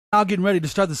Now getting ready to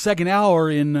start the second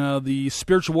hour in the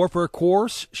spiritual warfare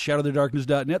course,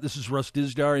 ShadowTheDarkness.net. This is Russ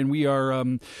Dizdar, and we are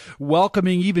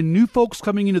welcoming even new folks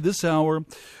coming into this hour.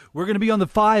 We're going to be on the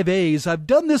 5 A's. I've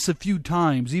done this a few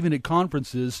times, even at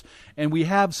conferences, and we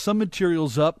have some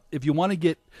materials up. If you want to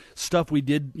get stuff we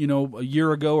did, a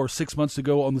year ago or 6 months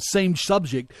ago on the same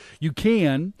subject, you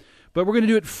can. But we're going to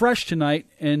do it fresh tonight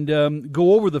and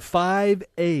go over the 5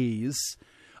 A's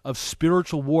of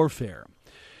spiritual warfare.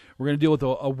 We're going to deal with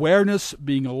awareness,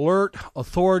 being alert,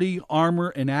 authority, armor,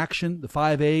 and action, the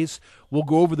 5 A's. We'll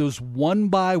go over those one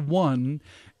by one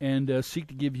and seek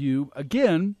to give you,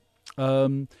 again,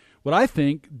 what I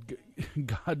think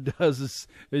God does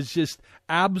is just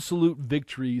absolute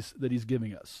victories that he's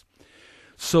giving us.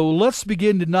 So let's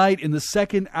begin tonight in the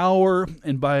second hour,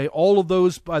 and by all of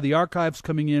those, by the archives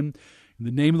coming in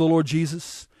the name of the Lord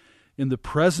Jesus, in the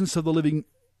presence of the living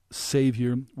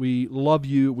Savior, we love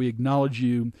you, we acknowledge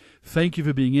you. Thank you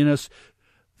for being in us.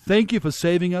 Thank you for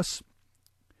saving us.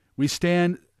 We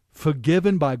stand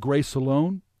forgiven by grace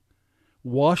alone,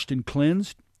 washed and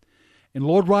cleansed. And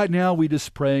Lord, right now we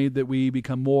just pray that we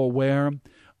become more aware,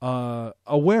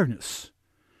 awareness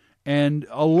and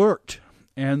alert,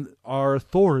 and our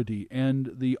authority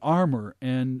and the armor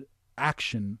and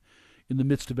action in the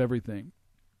midst of everything.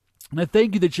 And I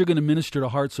thank you that you're going to minister to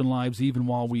hearts and lives even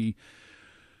while we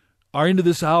are into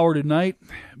this hour tonight.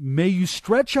 May you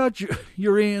stretch out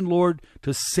your hand, Lord,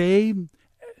 to save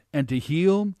and to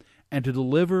heal and to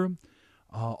deliver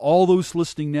all those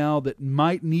listening now that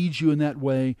might need you in that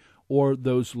way, or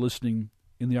those listening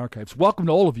in the archives. Welcome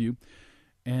to all of you.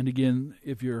 And again,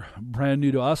 if you're brand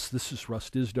new to us, this is Russ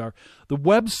Dizdar. The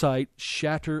website,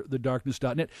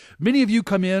 ShatterTheDarkness.net. Many of you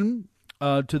come in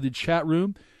to the chat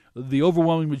room. The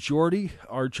overwhelming majority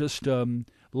are just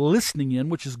listening in,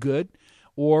 which is good,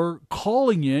 or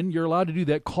calling in. You're allowed to do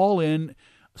that. Call in.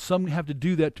 Some have to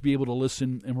do that to be able to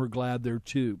listen, and we're glad there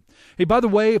too. Hey, by the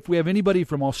way, if we have anybody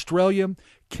from Australia,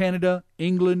 Canada,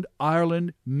 England,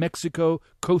 Ireland, Mexico,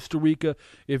 Costa Rica,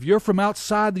 if you're from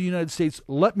outside the United States,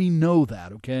 let me know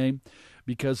that, okay?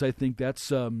 Because I think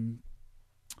I'm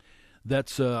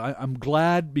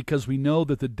glad, because we know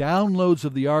that the downloads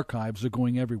of the archives are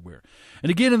going everywhere. And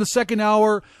again, in the second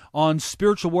hour on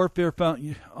spiritual warfare,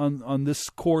 on this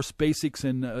course, Basics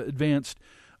and Advanced,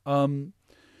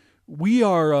 we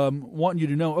are wanting you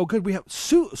to know, oh good, we have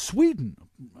Sweden.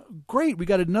 Great, we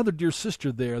got another dear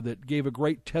sister there that gave a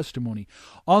great testimony.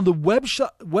 On the website,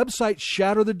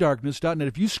 ShatterTheDarkness.net,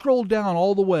 if you scroll down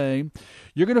all the way,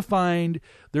 you're going to find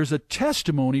there's a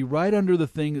testimony right under the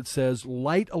thing that says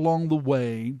Light Along the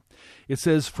Way. It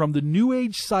says, from the New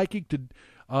Age psychic to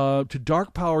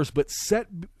dark powers, but set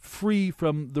free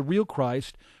from the real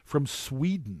Christ, from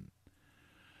Sweden.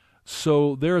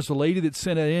 So there is a lady that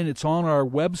sent it in. It's on our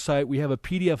website. We have a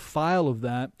PDF file of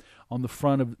that on the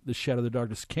front of the Shadow of the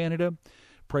Darkness Canada.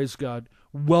 Praise God.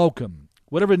 Welcome.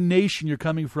 Whatever nation you're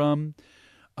coming from,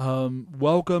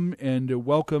 welcome, and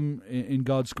welcome in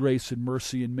God's grace and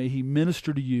mercy, and may he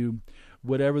minister to you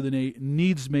whatever the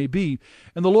needs may be.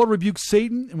 And the Lord rebukes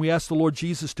Satan, and we ask the Lord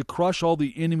Jesus to crush all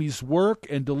the enemy's work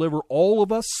and deliver all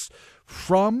of us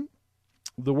from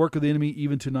the work of the enemy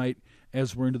even tonight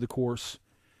as we're into the course.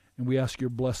 And we ask your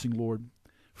blessing, Lord,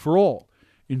 for all,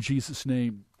 in Jesus'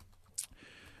 name.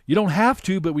 You don't have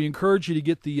to, but we encourage you to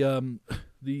get the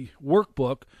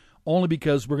workbook, only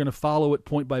because we're going to follow it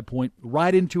point by point,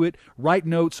 right into it, write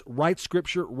notes, write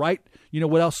scripture, write,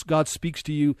 what else God speaks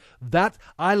to you. That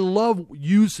I love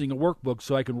using a workbook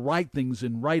so I can write things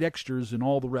and write extras and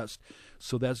all the rest.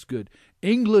 So that's good.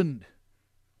 England,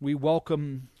 we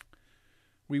welcome,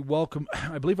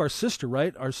 I believe our sister,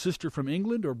 right? Our sister from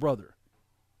England, or brother?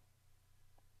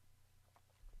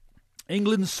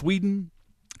 England, Sweden,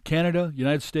 Canada,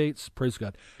 United States, praise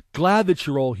God. Glad that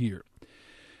you're all here.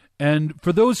 And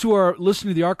for those who are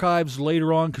listening to the archives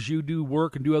later on, because you do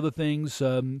work and do other things,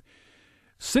 send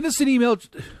us an email,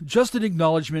 just an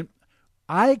acknowledgement.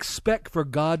 I expect for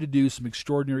God to do some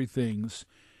extraordinary things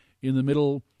in the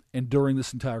middle and during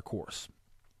this entire course.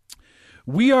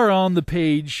 We are on the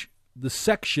page, the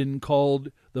section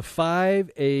called The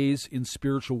 5 A's in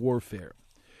Spiritual Warfare.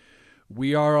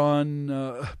 We are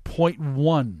on point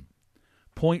one.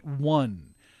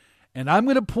 And I'm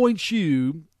going to point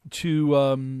you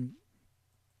to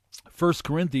 2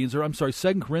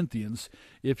 Corinthians,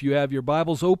 if you have your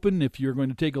Bibles open, if you're going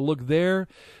to take a look there.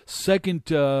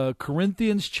 2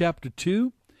 Corinthians chapter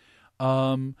 2.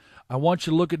 I want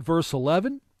you to look at verse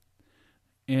 11.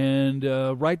 And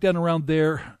right down around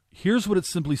there, here's what it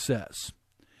simply says.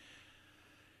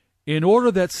 In order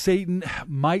that Satan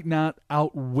might not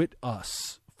outwit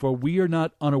us, for we are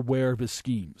not unaware of his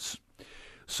schemes.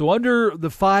 So under the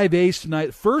 5 A's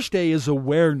tonight, first A is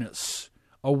awareness.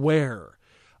 Aware.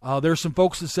 There's some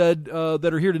folks that said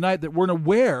that are here tonight that weren't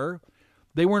aware.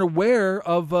 They weren't aware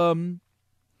of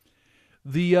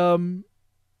the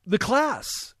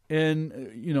class.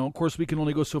 And, of course, we can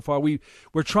only go so far.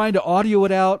 We're trying to audio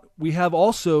it out. We have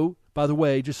also, by the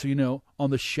way, just so you know, on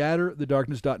the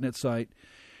shatterthedarkness.net site,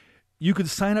 you can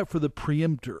sign up for the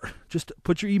preemptor. Just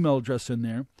put your email address in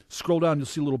there. Scroll down, you'll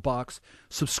see a little box.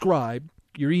 Subscribe,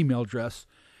 your email address.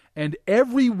 And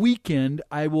every weekend,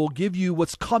 I will give you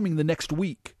what's coming the next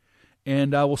week.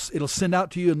 And it'll send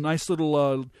out to you a nice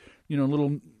little,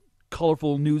 little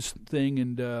colorful news thing.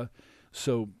 And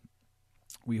so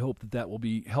we hope that will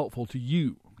be helpful to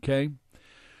you, okay?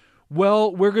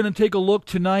 Well, we're going to take a look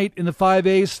tonight in the 5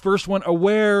 A's. First one,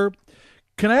 aware.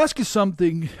 Can I ask you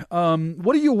something?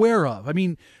 What are you aware of? I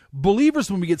mean,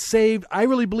 believers, when we get saved, I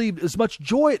really believe as much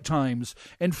joy at times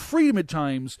and freedom at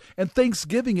times and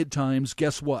thanksgiving at times.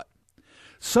 Guess what?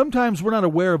 Sometimes we're not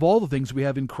aware of all the things we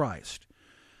have in Christ.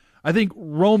 I think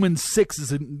Romans 6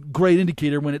 is a great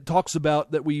indicator when it talks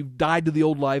about that we've died to the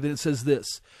old life, and it says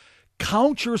this: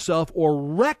 count yourself or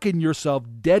reckon yourself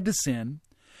dead to sin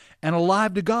and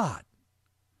alive to God.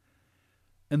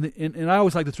 And I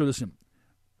always like to throw this in.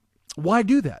 Why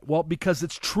do that? Well, because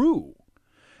it's true.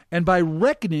 And by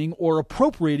reckoning or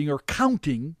appropriating or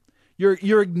counting,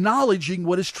 you're acknowledging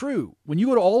what is true. When you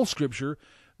go to all Scripture,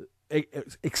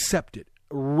 accept it,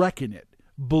 reckon it,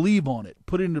 believe on it,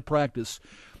 put it into practice.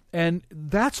 And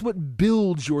that's what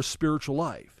builds your spiritual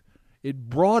life. It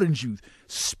broadens you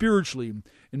spiritually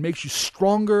and makes you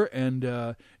stronger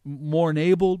and more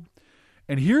enabled.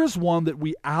 And here's one that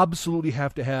we absolutely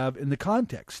have to have in the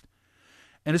context.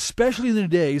 And especially in the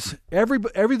days,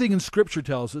 everything in Scripture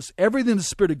tells us, everything the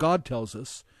Spirit of God tells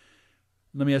us.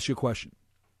 Let me ask you a question.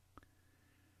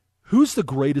 Who's the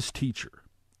greatest teacher?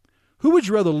 Who would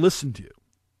you rather listen to?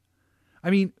 I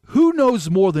mean, who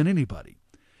knows more than anybody?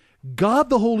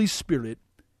 God the Holy Spirit,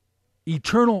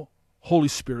 eternal Holy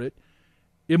Spirit,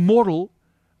 immortal,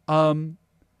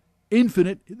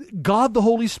 infinite, God the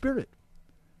Holy Spirit.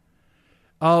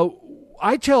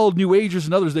 I tell New Agers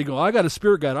and others, they go, I got a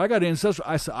spirit guide, I got an ancestral.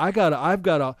 I say, I've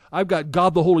got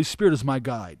God the Holy Spirit as my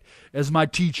guide, as my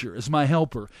teacher, as my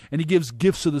helper, and He gives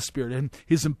gifts of the Spirit, and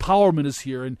His empowerment is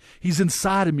here, and He's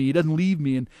inside of me. He doesn't leave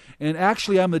me, and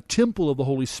actually I'm the temple of the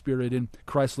Holy Spirit, and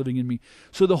Christ living in me.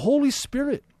 So the Holy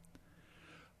Spirit,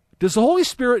 does the Holy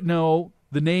Spirit know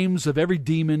the names of every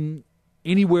demon,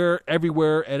 anywhere,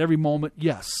 everywhere, at every moment?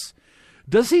 Yes.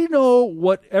 Does He know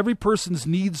what every person's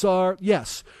needs are?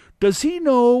 Yes. Does He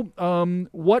know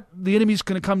what the enemy's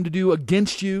going to come to do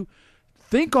against you?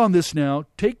 Think on this now.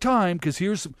 Take time, because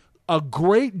here's a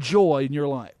great joy in your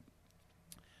life.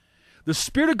 The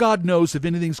Spirit of God knows if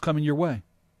anything's coming your way.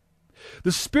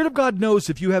 The Spirit of God knows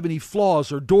if you have any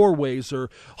flaws or doorways or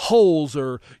holes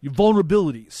or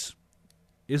vulnerabilities.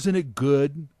 Isn't it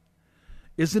good?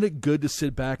 Isn't it good to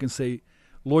sit back and say,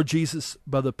 Lord Jesus,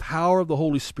 by the power of the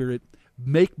Holy Spirit,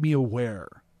 make me aware.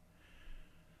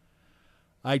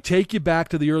 I take you back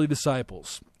to the early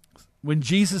disciples. When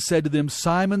Jesus said to them,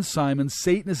 Simon, Simon,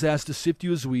 Satan has asked to sift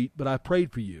you as wheat, but I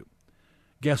prayed for you.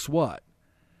 Guess what?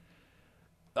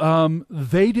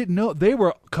 They didn't know. They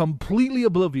were completely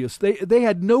oblivious. They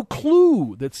had no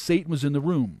clue that Satan was in the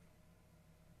room.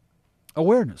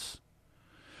 Awareness.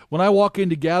 When I walk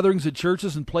into gatherings at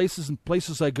churches and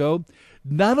places I go,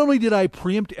 not only did I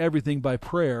preempt everything by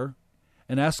prayer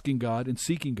and asking God and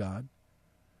seeking God,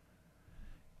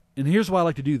 and here's why I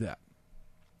like to do that.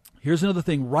 Here's another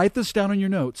thing. Write this down in your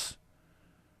notes.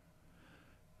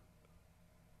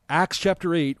 Acts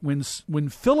chapter 8, when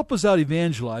Philip was out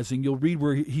evangelizing, you'll read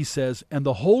where he says, and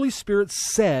the Holy Spirit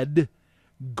said,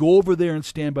 go over there and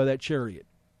stand by that chariot.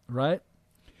 Right?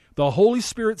 The Holy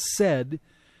Spirit said,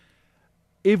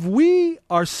 if we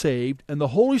are saved and the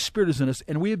Holy Spirit is in us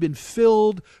and we have been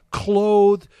filled,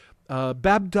 clothed,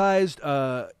 baptized,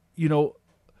 with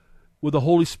the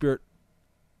Holy Spirit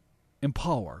and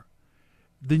power,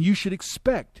 then you should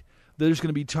expect that there's going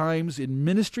to be times in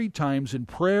ministry, times in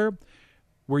prayer,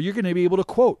 where you're going to be able to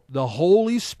quote, the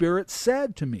Holy Spirit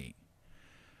said to me.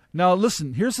 Now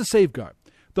listen, here's the safeguard.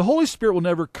 The Holy Spirit will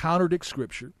never contradict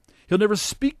Scripture. He'll never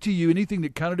speak to you anything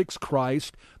that contradicts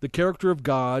Christ, the character of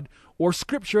God, or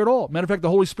Scripture at all. Matter of fact, the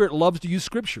Holy Spirit loves to use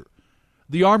Scripture.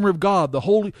 The armor of God,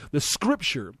 the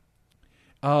Scripture,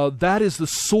 that is the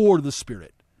sword of the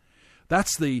Spirit.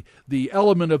 That's the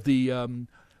element of in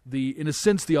a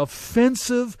sense, the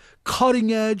offensive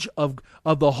cutting edge of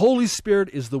the Holy Spirit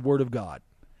is the Word of God.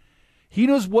 He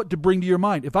knows what to bring to your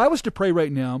mind. If I was to pray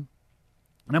right now,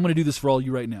 and I'm going to do this for all of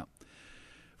you right now,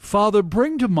 Father,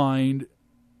 bring to mind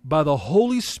by the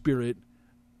Holy Spirit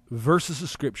versus the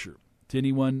Scripture. To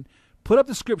anyone, put up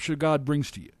the Scripture God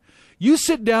brings to you. You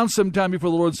sit down sometime before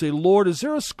the Lord and say, Lord, is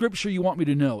there a Scripture you want me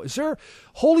to know? Is there,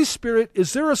 Holy Spirit,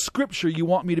 is there a Scripture you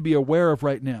want me to be aware of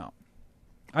right now?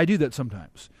 I do that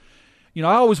sometimes. I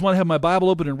always want to have my Bible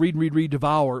open and read,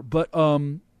 devour. But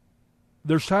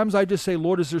there's times I just say,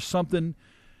 Lord, is there something,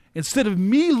 instead of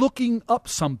me looking up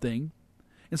something,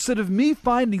 instead of me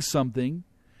finding something,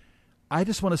 I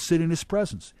just want to sit in His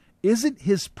presence. Isn't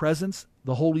His presence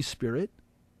the Holy Spirit?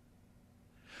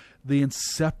 The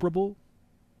inseparable,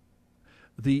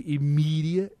 the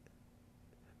immediate,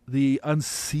 the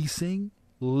unceasing,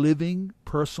 living,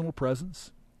 personal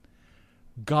presence.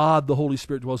 God, the Holy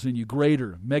Spirit, dwells in you.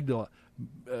 Greater,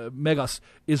 Megas,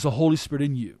 is the Holy Spirit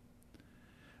in you.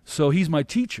 So He's my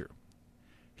teacher.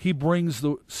 He brings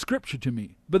the Scripture to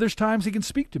me. But there's times He can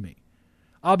speak to me.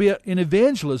 I'll be in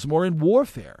evangelism or in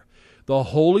warfare. The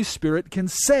Holy Spirit can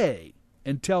say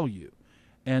and tell you.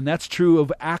 And that's true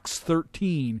of Acts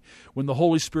 13, when the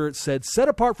Holy Spirit said, set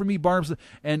apart for me Barnabas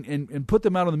and put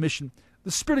them out on the mission. The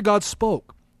Spirit of God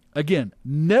spoke. Again,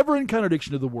 never in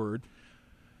contradiction to the Word,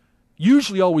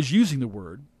 usually always using the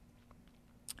Word.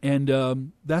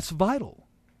 And that's vital.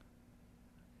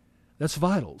 That's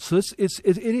vital. So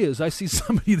it is. I see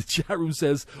somebody in the chat room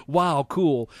says, wow,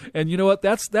 cool. And you know what?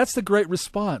 That's the great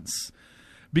response.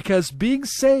 Because being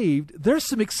saved, there's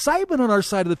some excitement on our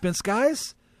side of the fence,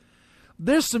 guys.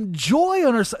 There's some joy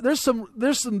on our side. There's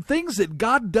some things that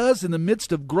God does in the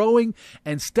midst of growing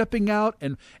and stepping out.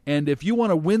 And if you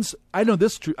want to win, I know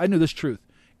this truth.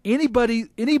 Any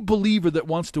believer that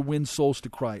wants to win souls to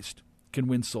Christ can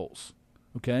win souls.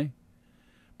 Okay?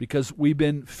 Because we've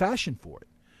been fashioned for it.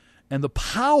 And the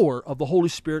power of the Holy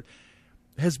Spirit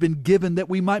has been given that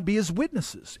we might be His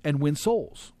witnesses and win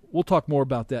souls. We'll talk more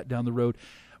about that down the road.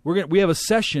 We have a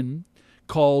session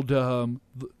called,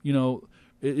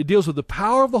 it deals with the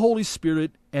power of the Holy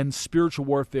Spirit and spiritual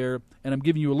warfare, and I'm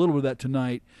giving you a little bit of that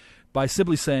tonight by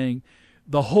simply saying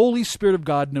the Holy Spirit of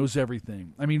God knows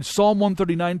everything. I mean, Psalm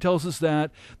 139 tells us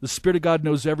that. The Spirit of God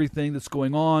knows everything that's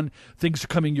going on. Things are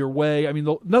coming your way. I mean,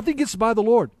 nothing gets by the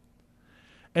Lord.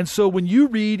 And so when you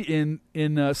read in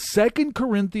 2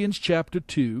 Corinthians chapter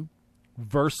 2,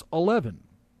 verse 11,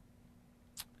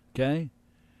 okay?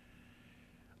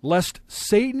 Lest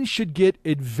Satan should get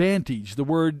advantage. The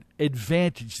word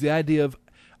advantage, the idea of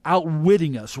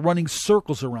outwitting us, running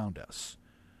circles around us.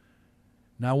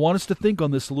 Now, I want us to think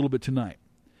on this a little bit tonight.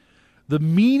 The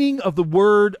meaning of the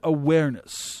word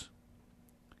awareness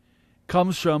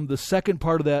comes from the second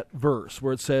part of that verse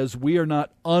where it says, we are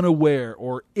not unaware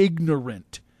or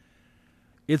ignorant.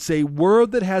 It's a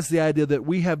word that has the idea that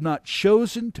we have not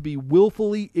chosen to be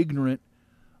willfully ignorant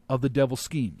of the devil's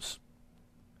schemes.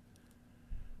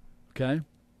 Okay?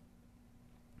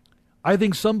 I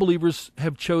think some believers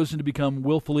have chosen to become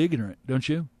willfully ignorant, don't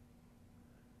you?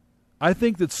 I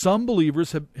think that some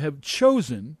believers have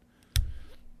chosen,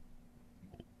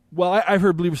 well, I've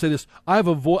heard believers say this, I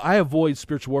avoid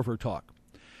spiritual warfare talk.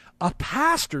 A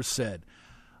pastor said,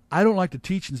 I don't like to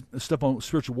teach stuff on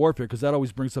spiritual warfare because that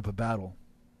always brings up a battle.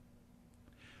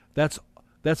 That's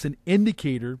an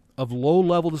indicator of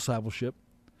low-level discipleship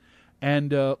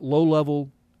and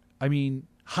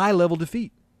high-level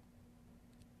defeat.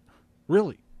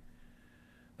 Really.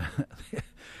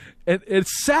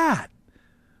 It's sad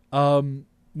when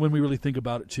we really think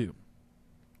about it too.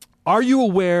 Are you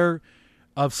aware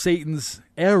of Satan's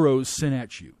arrows sent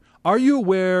at you? Are you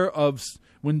aware of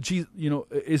when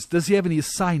Jesus, does he have any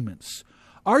assignments?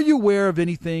 Are you aware of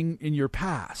anything in your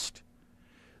past?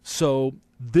 So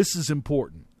this is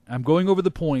important. I'm going over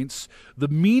the points. The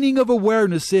meaning of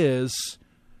awareness is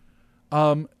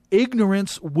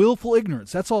ignorance, willful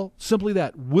ignorance. That's all, simply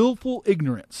that. Willful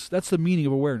ignorance. That's the meaning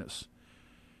of awareness.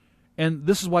 And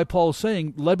this is why Paul is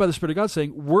saying, led by the Spirit of God,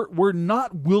 saying, we're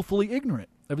not willfully ignorant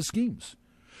of His schemes.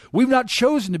 We've not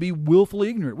chosen to be willfully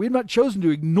ignorant. We've not chosen to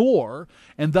ignore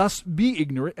and thus be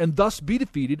ignorant and thus be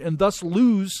defeated and thus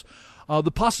lose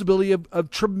the possibility of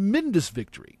tremendous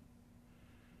victory.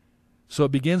 So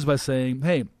it begins by saying,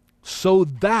 hey, so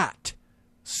that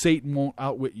Satan won't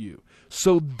outwit you,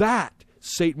 so that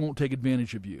Satan won't take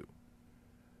advantage of you.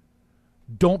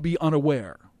 Don't be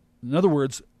unaware. In other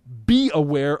words, be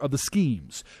aware of the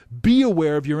schemes. Be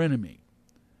aware of your enemy.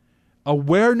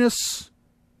 Awareness,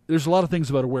 there's a lot of things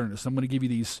about awareness. I'm going to give you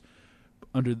these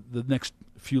under the next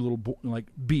few little,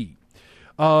 B.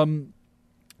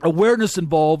 Awareness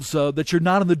involves that you're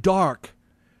not in the dark,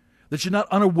 that you're not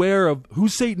unaware of who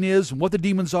Satan is and what the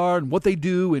demons are and what they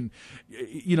do. And,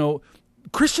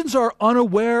 Christians are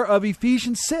unaware of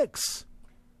Ephesians 6.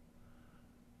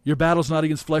 Your battle's not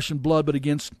against flesh and blood, but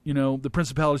against, the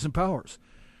principalities and powers.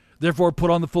 Therefore,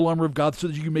 put on the full armor of God so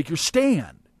that you can make your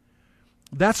stand.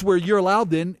 That's where you're allowed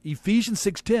then, Ephesians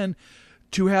 6:10,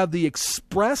 to have the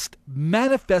expressed,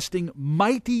 manifesting,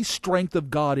 mighty strength of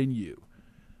God in you.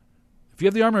 If you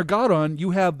have the armor of God on,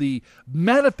 you have the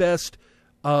manifest,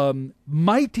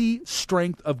 mighty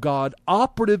strength of God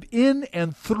operative in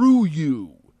and through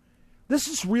you. This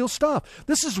is real stuff.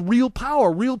 This is real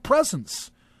power, real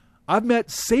presence. I've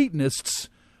met Satanists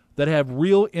that have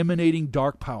real emanating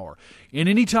dark power. And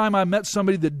any time I met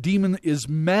somebody that demon is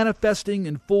manifesting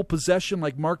in full possession,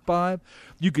 like Mark 5,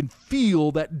 you can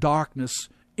feel that darkness,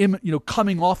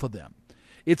 coming off of them.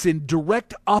 It's in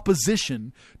direct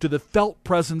opposition to the felt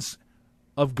presence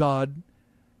of God.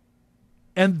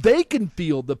 And they can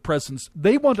feel the presence.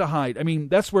 They want to hide. I mean,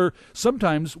 that's where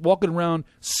sometimes walking around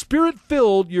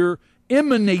spirit-filled, you're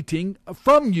emanating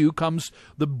from you comes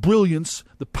the brilliance,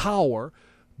 the power,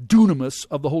 dunamis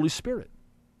of the Holy Spirit.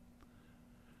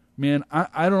 Man,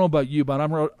 I don't know about you, but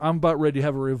I'm about ready to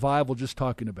have a revival just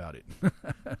talking about it.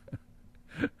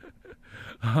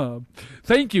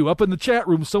 Thank you. Up in the chat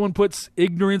room, someone puts,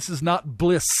 ignorance is not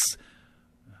bliss.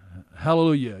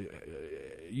 Hallelujah.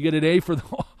 You get an A for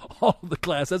all of the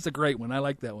class. That's a great one. I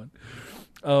like that one.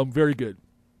 Very good.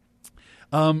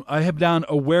 I have down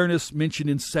awareness mentioned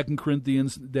in 2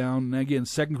 Corinthians down, and again,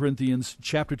 2 Corinthians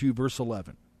chapter 2, verse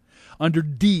 11. Under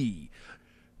D,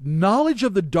 knowledge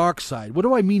of the dark side. What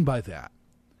do I mean by that?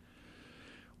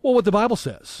 Well, what the Bible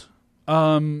says.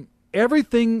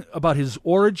 Everything about his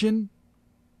origin,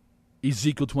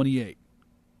 Ezekiel 28.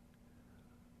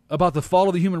 About the fall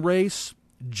of the human race,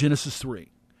 Genesis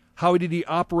 3. How did he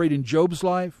operate in Job's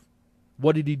life?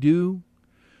 What did he do?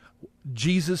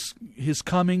 Jesus, his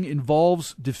coming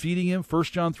involves defeating him, 1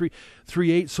 John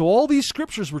 3:8. So all these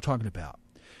scriptures we're talking about.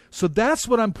 So that's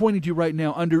what I'm pointing to right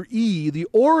now. Under E, the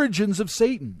origins of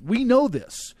Satan. We know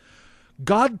this.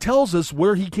 God tells us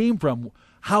where he came from,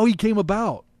 how he came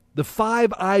about. The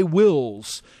 5 I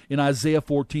wills in Isaiah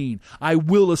 14. I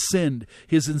will ascend.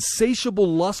 His insatiable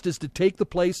lust is to take the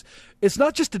place. It's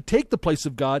not just to take the place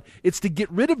of God. It's to get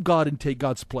rid of God and take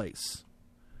God's place.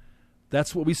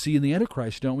 That's what we see in the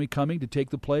Antichrist, don't we? Coming to take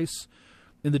the place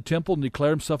in the temple and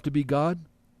declare himself to be God.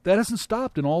 That hasn't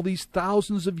stopped in all these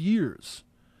thousands of years.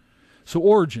 So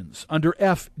origins. Under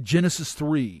F, Genesis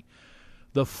 3.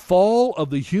 The fall of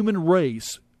the human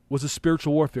race was a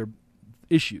spiritual warfare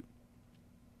issue.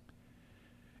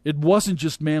 It wasn't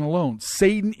just man alone.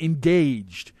 Satan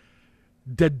engaged.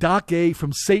 Didache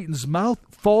from Satan's mouth.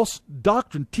 False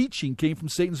doctrine, teaching came from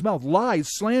Satan's mouth. Lies,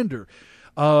 slander.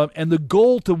 And the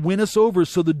goal to win us over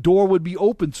so the door would be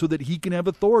open so that he can have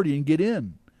authority and get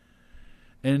in.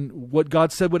 And what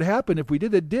God said would happen if we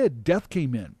did, it did. Death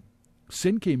came in.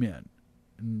 Sin came in.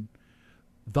 And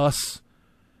thus,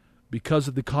 because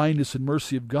of the kindness and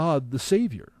mercy of God, the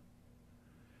Savior.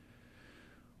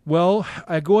 Well,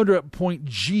 I go under point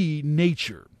G,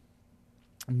 nature.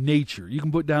 Nature. You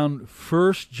can put down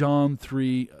 1 John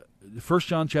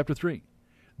chapter 3.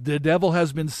 The devil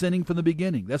has been sinning from the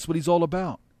beginning. That's what he's all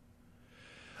about.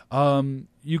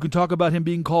 You can talk about him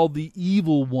being called the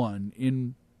evil one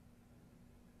in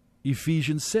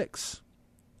Ephesians 6.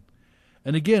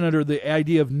 And again, under the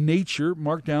idea of nature,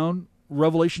 mark down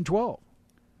Revelation 12.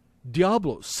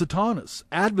 Diablos, Satanas,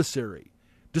 adversary,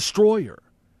 destroyer,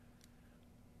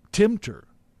 tempter,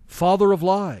 father of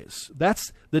lies.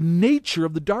 That's the nature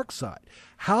of the dark side.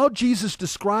 How Jesus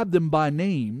described them by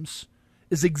names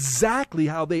is exactly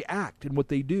how they act and what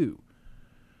they do.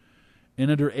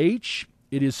 And under H,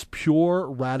 it is pure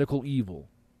radical evil.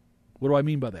 What do I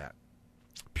mean by that?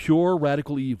 Pure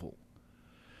radical evil.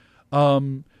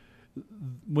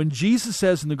 When Jesus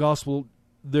says in the gospel,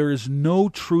 there is no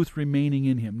truth remaining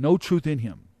in him, no truth in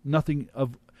him,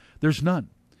 there's none.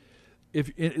 If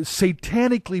it is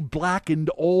satanically blackened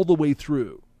all the way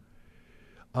through,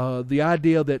 the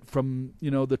idea that from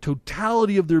the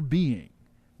totality of their being,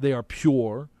 they are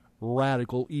pure,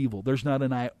 radical evil. There's not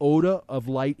an iota of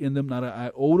light in them, not an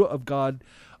iota of God,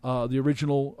 the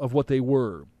original of what they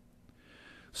were.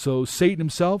 So Satan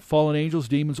himself, fallen angels,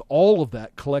 demons, all of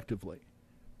that collectively,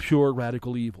 pure,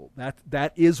 radical evil.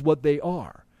 That is what they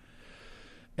are.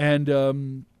 And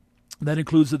that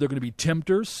includes that they're going to be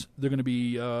tempters. They're going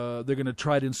to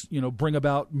try to bring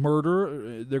about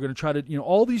murder. They're going to try to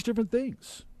all these different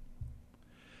things.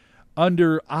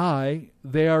 Under I,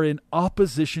 they are in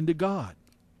opposition to God.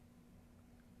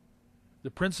 The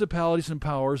principalities and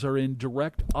powers are in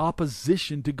direct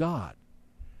opposition to God.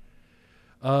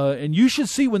 And you should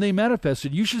see when they manifest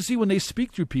it. You should see when they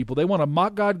speak through people. They want to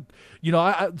mock God. You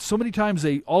know, so many times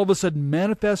they all of a sudden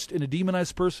manifest in a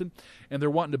demonized person, and they're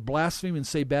wanting to blaspheme and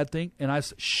say bad things. And I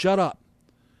say, shut up.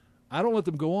 I don't let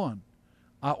them go on.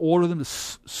 I order them to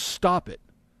stop it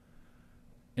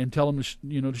and tell them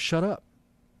to shut up.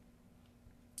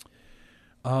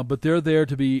 But they're there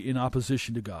to be in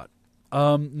opposition to God.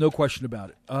 No question about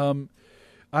it.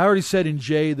 I already said in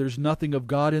J, there's nothing of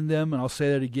God in them, and I'll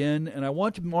say that again. And I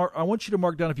want you to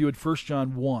mark down, if you would, 1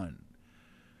 John 1.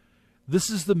 This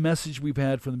is the message we've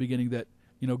had from the beginning, that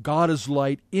God is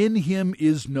light. In him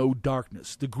is no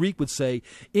darkness. The Greek would say,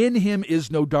 in him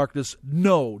is no darkness.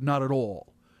 No, not at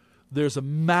all. There's a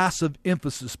massive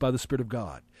emphasis by the Spirit of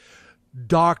God.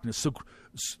 Darkness. So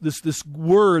this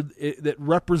word that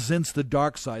represents the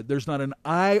dark side. There's not an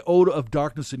iota of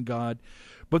darkness in God,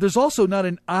 but there's also not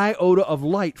an iota of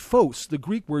light. Phos, the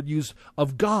Greek word used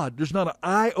of God. There's not an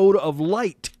iota of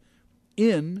light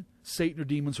in Satan or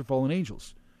demons or fallen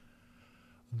angels.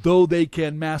 Though they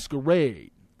can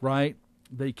masquerade, right?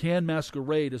 They can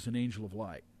masquerade as an angel of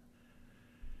light.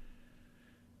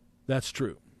 That's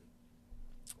true.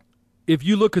 If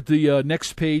you look at the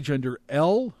next page under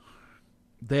L,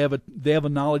 they have a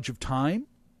knowledge of time.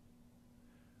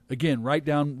 Again, write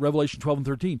down Revelation 12 and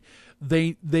 13.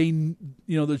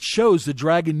 That shows the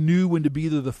dragon knew when to be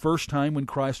there the first time when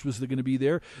Christ was going to be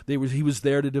there. He was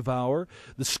there to devour.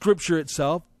 The Scripture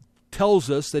itself tells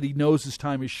us that he knows his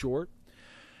time is short.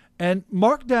 And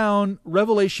mark down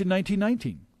Revelation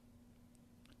 19:19.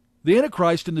 The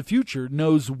Antichrist in the future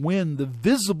knows when the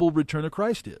visible return of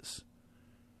Christ is.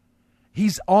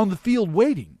 He's on the field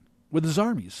waiting with his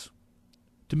armies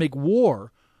to make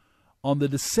war on the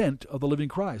descent of the living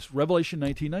Christ. Revelation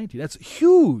 19:19. That's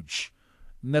huge.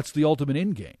 And that's the ultimate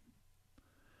end game.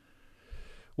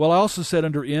 Well, I also said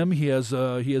under M, he has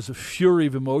a fury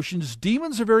of emotions.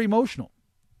 Demons are very emotional.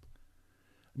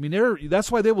 I mean,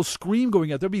 that's why they will scream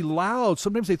going out. They'll be loud.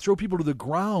 Sometimes they throw people to the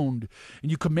ground,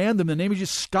 and you command them in the name of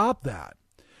Jesus, stop that.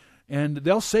 And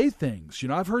they'll say things.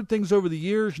 I've heard things over the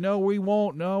years. No, we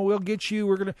won't. No, we'll get you.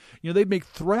 We're going to, they make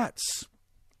threats.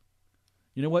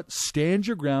 You know what? Stand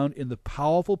your ground in the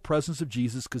powerful presence of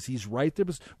Jesus, because he's right there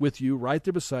with you, right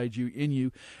there beside you, in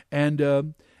you, and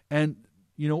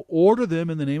order them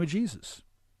in the name of Jesus.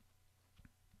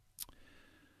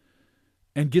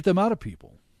 And get them out of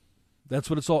people. That's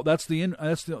what it's all. That's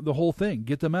the whole thing.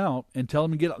 Get them out and tell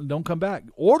them to don't come back.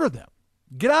 Order them.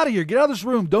 Get out of here. Get out of this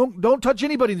room. Don't touch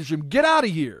anybody in this room. Get out of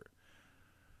here.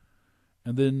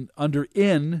 And then under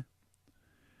N,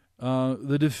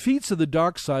 the defeats of the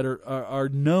dark side are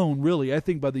known, really, I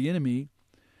think, by the enemy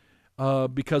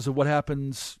because of what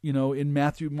happens, in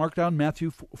Matthew. Mark down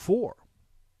Matthew 4.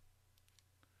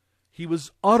 He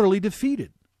was utterly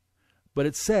defeated, but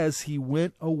it says he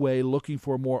went away looking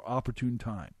for a more opportune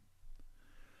time.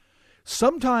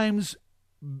 Sometimes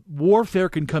warfare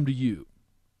can come to you.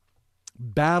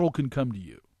 Battle can come to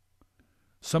you.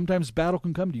 Sometimes battle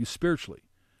can come to you spiritually.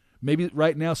 Maybe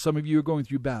right now some of you are going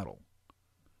through battle.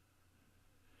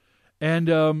 And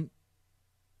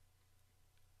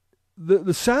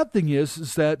the sad thing is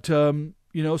that,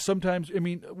 sometimes,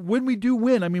 when we do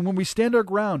win, when we stand our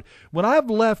ground, when I've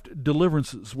left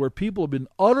deliverances where people have been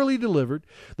utterly delivered,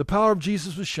 the power of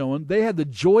Jesus was shown. They had the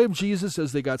joy of Jesus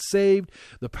as they got saved.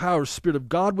 The power of Spirit of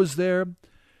God was there.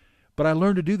 But I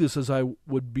learned to do this as I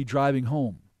would be driving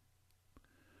home.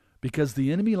 Because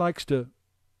the enemy likes to,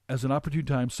 as an opportune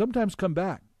time, sometimes come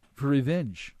back for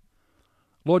revenge.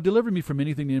 Lord, deliver me from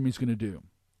anything the enemy's going to do.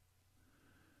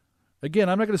 Again,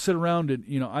 I'm not going to sit around and,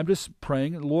 I'm just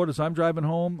praying. Lord, as I'm driving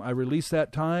home, I release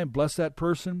that time, bless that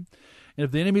person. And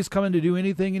if the enemy's coming to do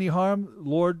anything, any harm,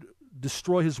 Lord,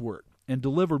 destroy his work and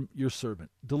deliver your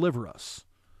servant. Deliver us.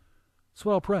 That's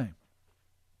what I'll pray.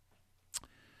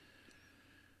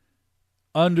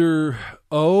 Under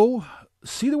O,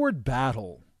 see the word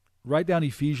battle. Write down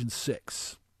Ephesians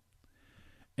 6.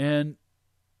 And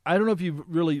I don't know if you've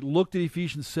really looked at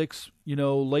Ephesians 6,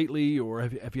 lately, or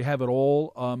if you have at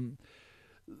all.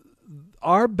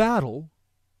 Our battle,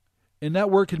 and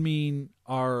that word can mean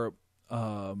our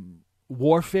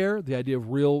warfare, the idea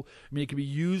of real, it can be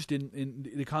used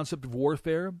in the concept of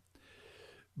warfare.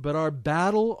 But our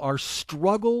battle, our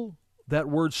struggle, that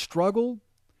word struggle.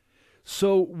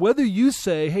 So whether you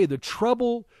say, hey, the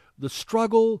trouble, the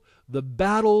struggle, the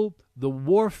battle, the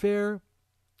warfare,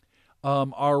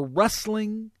 our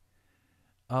wrestling,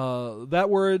 that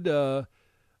word,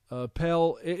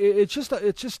 pale. It's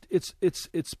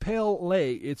pale.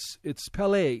 It's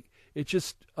pele. It's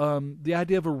just the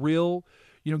idea of a real,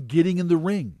 getting in the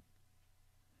ring.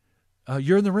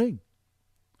 You're in the ring,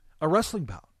 a wrestling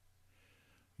bout.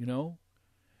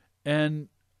 And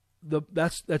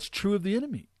that's true of the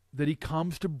enemy, that he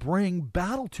comes to bring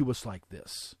battle to us like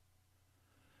this.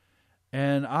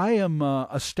 And I am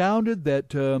astounded that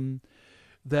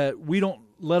that we don't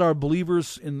let our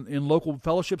believers in local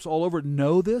fellowships all over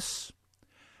know this,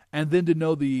 and then to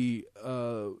know the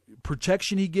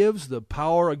protection he gives, the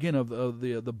power, again, of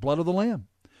the blood of the Lamb,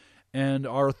 and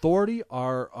our authority,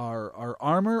 our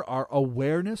armor, our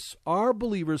awareness, our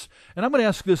believers. And I'm going to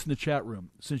ask this in the chat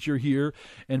room, since you're here,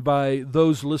 and by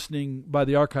those listening by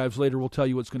the archives later, we'll tell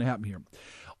you what's going to happen here.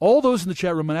 All those in the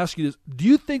chat room, I'm asking you this: do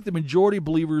you think the majority of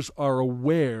believers are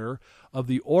aware of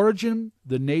the origin,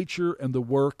 the nature, and the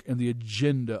work and the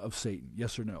agenda of Satan?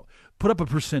 Yes or no? Put up a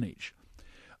percentage.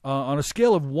 On a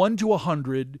scale of 1 to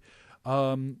 100,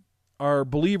 are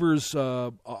believers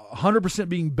 100%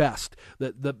 being best,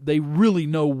 that they really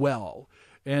know well,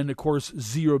 and of course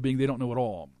 0 being they don't know at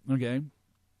all? Okay.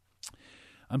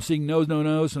 I'm seeing no's, and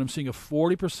I'm seeing a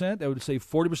 40%. I would say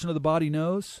 40% of the body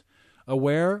knows,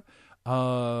 aware.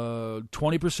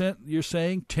 20% you're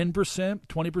saying, 10%,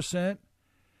 20%,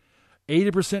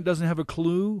 80% doesn't have a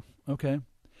clue. Okay.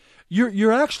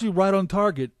 You're actually right on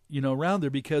target, around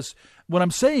there, because what I'm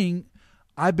saying,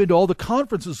 I've been to all the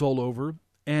conferences all over,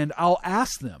 and I'll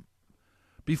ask them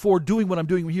before doing what I'm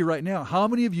doing here right now, how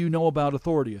many of you know about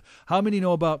authority? How many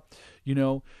know about,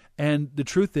 and the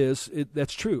truth is,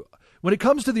 that's true. When it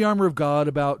comes to the armor of God,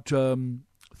 about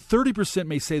 30%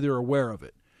 may say they're aware of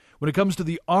it. When it comes to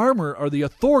the armor, or the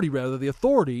authority,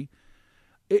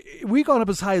 we got up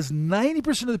as high as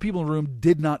 90% of the people in the room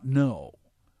did not know.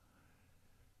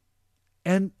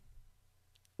 And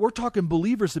we're talking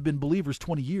believers that have been believers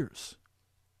 20 years.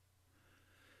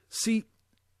 See,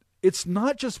 it's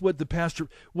not just what the pastor...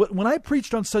 When I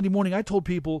preached on Sunday morning, I told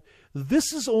people,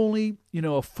 this is only, a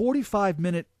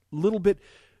 45-minute little bit...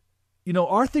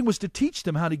 our thing was to teach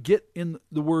them how to get in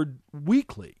the Word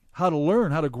weekly, how to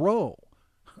learn, how to grow.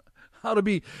 How to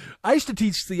be. I used to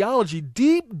teach theology,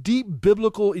 deep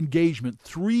biblical engagement,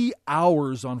 3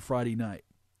 hours on Friday night.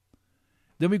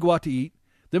 Then we go out to eat.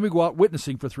 Then we go out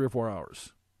witnessing for 3 or 4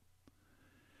 hours.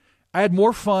 I had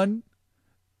more fun.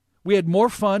 We had more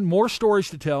fun, more stories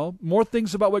to tell, more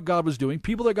things about what God was doing,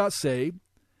 people that got saved.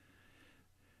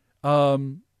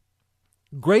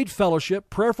 Great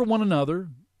fellowship, prayer for one another,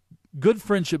 good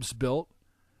friendships built.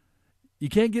 You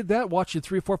can't get that watching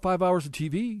 3, 4, 5 hours of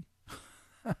TV.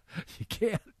 You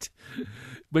can't.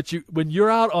 But when you're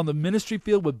out on the ministry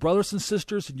field with brothers and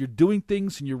sisters, and you're doing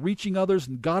things and you're reaching others,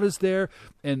 and God is there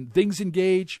and things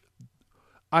engage,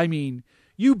 I mean,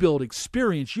 you build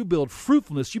experience, you build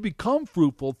fruitfulness, you become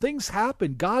fruitful, things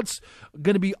happen, God's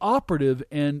going to be operative,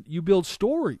 and you build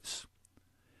stories.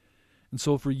 And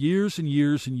so for years and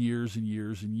years and years and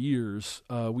years and years,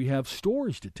 we have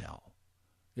stories to tell.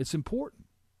 It's important.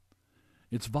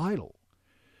 It's vital.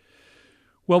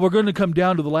 Well, we're going to come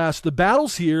down to the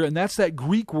battles here, and that's that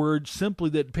Greek word simply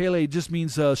that pele just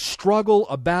means a struggle,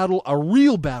 a battle, a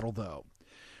real battle, though.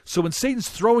 So when Satan's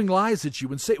throwing lies at you,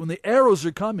 when the arrows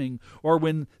are coming, or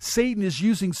when Satan is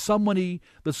using somebody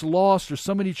that's lost, or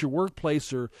somebody at your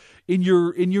workplace, or in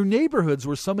your neighborhoods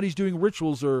where somebody's doing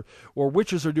rituals, or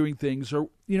witches are doing things, or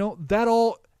that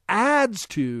all adds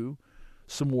to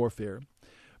some warfare.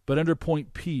 But under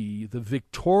point P, the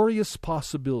victorious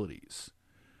possibilities.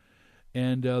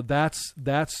 And that's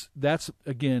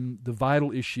again the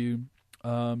vital issue.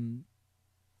 I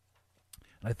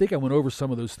think I went over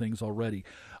some of those things already.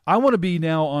 I want to be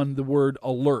now on the word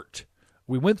alert.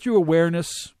 We went through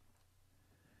awareness,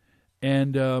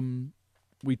 and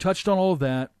we touched on all of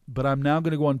that. But I'm now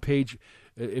going to go on page.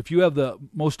 If you have the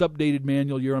most updated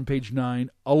manual, you're on page 9.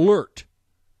 Alert.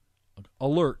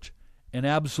 And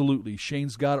absolutely,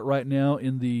 Shane's got it right now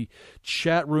in the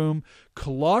chat room.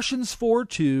 Colossians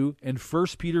 4:2 and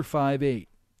 1 Peter 5:8.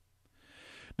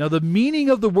 Now, the meaning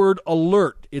of the word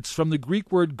alert, it's from the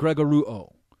Greek word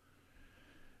gregoruo.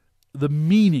 The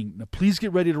meaning, now please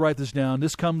get ready to write this down.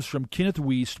 This comes from Kenneth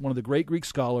Wuest, one of the great Greek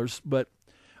scholars, but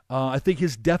I think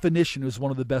his definition is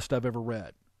one of the best I've ever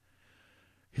read.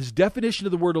 His definition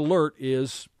of the word alert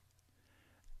is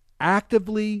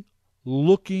actively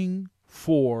looking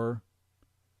for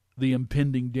the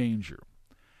impending danger.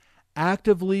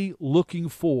 Actively looking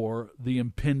for the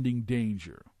impending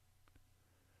danger.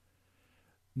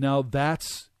 Now,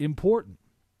 that's important.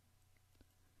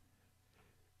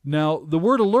 Now, the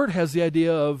word alert has the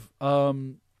idea of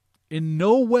in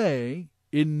no way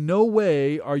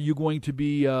are you going to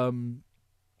be at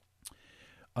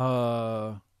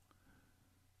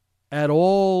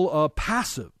all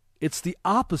passive. It's the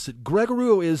opposite.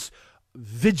 Gregorio is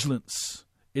vigilance.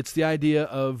 It's the idea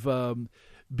of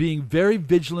being very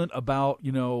vigilant about,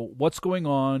 what's going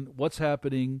on, what's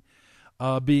happening,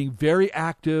 being very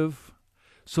active.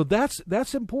 So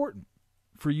that's important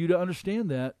for you to understand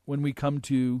that when we come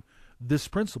to this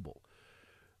principle.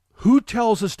 Who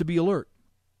tells us to be alert?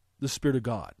 The Spirit of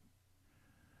God.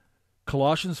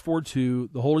 Colossians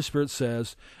 4:2, the Holy Spirit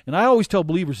says, and I always tell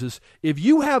believers this, if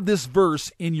you have this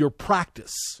verse in your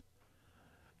practice,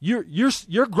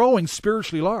 you're growing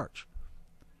spiritually large.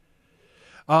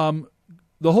 The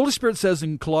Holy Spirit says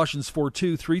in Colossians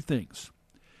 4:2, three things.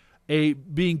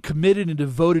 Being committed and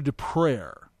devoted to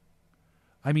prayer.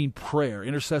 I mean prayer,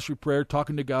 intercessory prayer,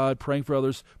 talking to God, praying for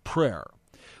others, prayer.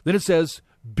 Then it says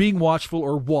being watchful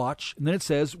or watch. And then it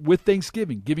says with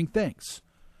thanksgiving, giving thanks.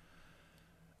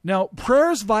 Now,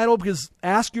 prayer is vital because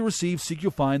ask you receive, seek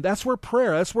you'll find. That's where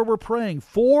we're praying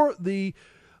for the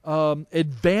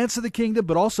advance of the kingdom,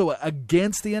 but also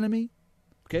against the enemy.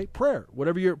 Okay, prayer,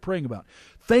 whatever you're praying about.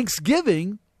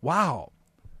 Thanksgiving, wow.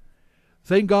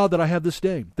 Thank God that I have this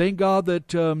day. Thank God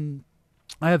that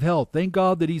I have health. Thank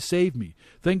God that He saved me.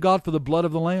 Thank God for the blood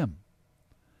of the Lamb.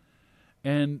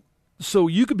 And so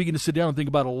you can begin to sit down and think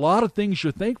about a lot of things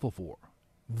you're thankful for.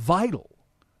 Vital,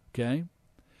 okay?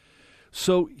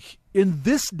 So in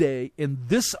this day, in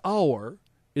this hour,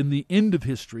 in the end of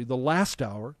history, the last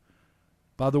hour,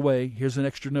 by the way, here's an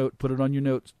extra note, put it on your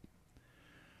notes.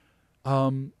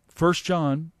 1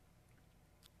 John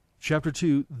chapter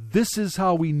 2, this is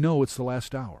how we know it's the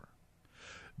last hour.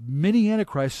 Many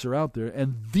antichrists are out there,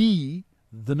 and the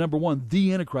number one,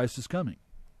 the Antichrist is coming.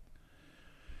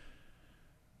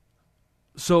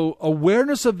 So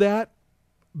awareness of that,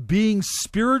 being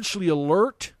spiritually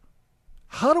alert,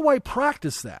 how do I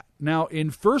practice that? Now, in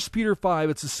 1 Peter 5,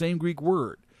 it's the same Greek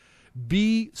word.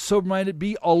 Be sober-minded,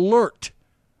 be alert,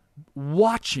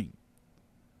 watching.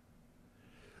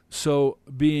 So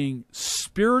being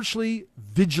spiritually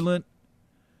vigilant.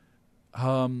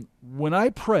 When I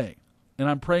pray, and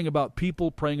I'm praying about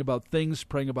people, praying about things,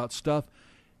 praying about stuff,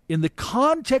 in the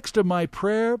context of my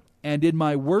prayer and in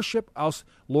my worship,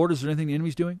 Lord, is there anything the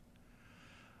enemy's doing?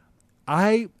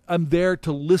 I am there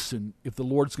to listen if the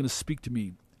Lord's going to speak to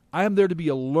me. I am there to be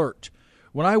alert.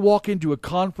 When I walk into a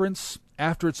conference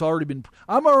after it's already been,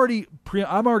 I'm already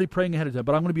praying ahead of time,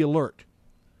 but I'm going to be alert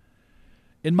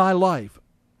in my life,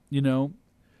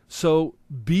 So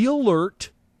be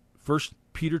alert. 1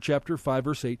 Peter chapter 5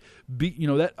 verse 8. Be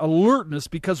that alertness,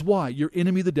 because why? Your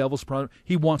enemy, the devil's problem.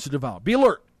 He wants to devour. Be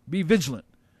alert. Be vigilant.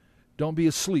 Don't be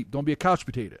asleep. Don't be a couch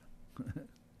potato.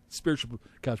 Spiritual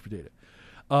couch potato.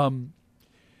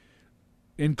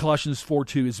 In Colossians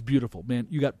 4:2 is beautiful, man.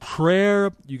 You got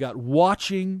prayer, you got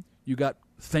watching, you got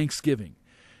thanksgiving.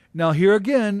 Now here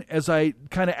again, as I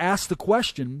kind of ask the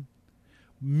question,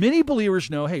 many believers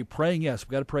know, hey, praying, yes,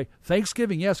 we got to pray.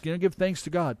 Thanksgiving, yes, going to give thanks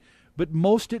to God. But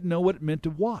most didn't know what it meant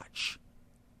to watch.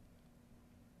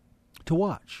 To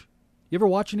watch. You ever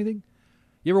watch anything?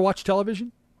 You ever watch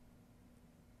television?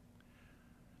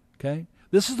 Okay.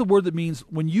 This is the word that means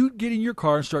when you get in your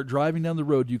car and start driving down the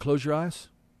road, do you close your eyes?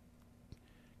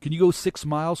 Can you go 6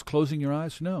 miles closing your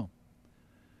eyes? No.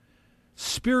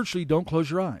 Spiritually, don't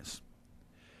close your eyes.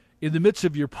 In the midst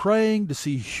of your praying to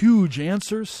see huge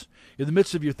answers, in the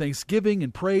midst of your thanksgiving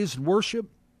and praise and worship,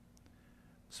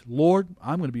 say, Lord,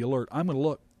 I'm going to be alert. I'm going to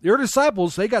look. Your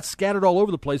disciples, they got scattered all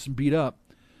over the place and beat up,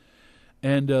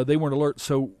 and they weren't alert.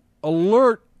 So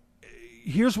alert,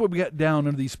 here's what we got down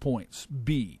under these points.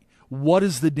 B, what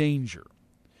is the danger?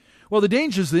 Well, the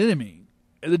danger is the enemy.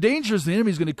 The danger is the enemy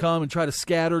is going to come and try to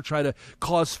scatter, try to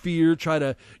cause fear, try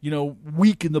to,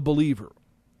 weaken the believer.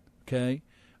 Okay?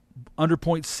 Under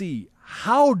point C,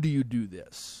 how do you do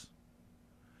this?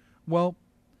 Well,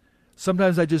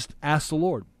 sometimes I just ask the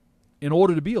Lord in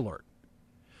order to be alert.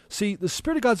 See, the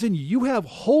Spirit of God's in you. You have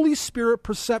Holy Spirit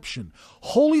perception,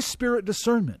 Holy Spirit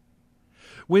discernment.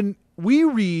 When we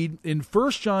read in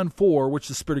 1 John 4, which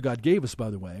the Spirit of God gave us,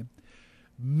 by the way,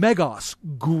 Megos,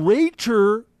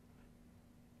 greater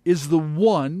is the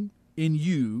one in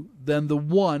you than the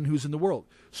one who's in the world.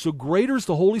 So greater is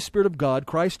the Holy Spirit of God,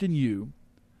 Christ in you,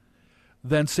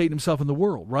 than Satan himself in the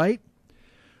world, right?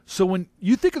 So when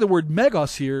you think of the word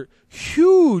Megos here,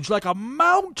 huge, like a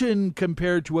mountain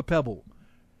compared to a pebble.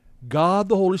 God,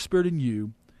 the Holy Spirit in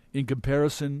you, in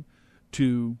comparison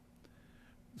to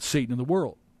Satan in the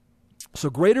world. So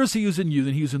greater is he who's in you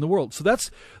than he who's in the world. So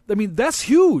that's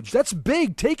huge. That's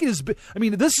big. Take it as big.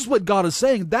 This is what God is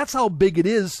saying. That's how big it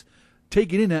is.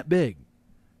 Take it in that big.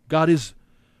 God is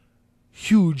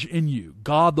huge in you.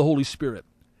 God, the Holy Spirit,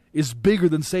 is bigger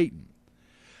than Satan.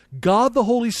 God, the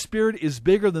Holy Spirit, is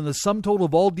bigger than the sum total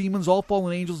of all demons, all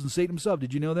fallen angels, and Satan himself.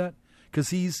 Did you know that? Because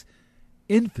he's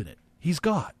infinite. He's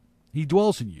God. He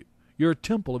dwells in you. You're a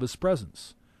temple of his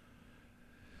presence.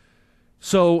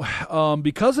 So,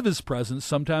 because of his presence,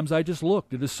 sometimes I just look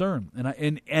to discern,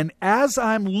 and as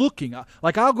I'm looking,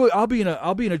 like I'll be in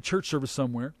a church service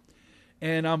somewhere,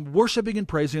 and I'm worshiping and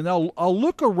praising, and I'll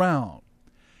look around,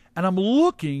 and I'm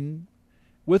looking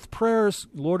with prayers.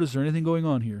 Lord, is there anything going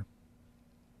on here?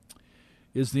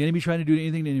 Is the enemy trying to do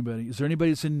anything to anybody? Is there anybody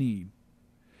that's in need?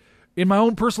 In my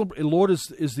own personal, Lord,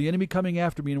 is the enemy coming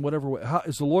after me in whatever way?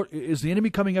 Is the enemy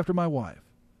coming after my wife?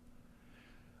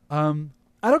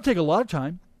 I don't take a lot of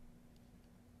time.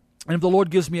 And if the Lord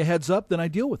gives me a heads up, then I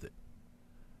deal with it.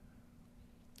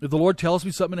 If the Lord tells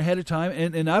me something ahead of time,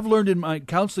 and I've learned in my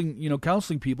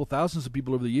counseling people, thousands of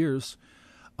people over the years,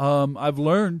 I've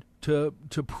learned to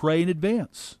pray in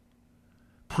advance,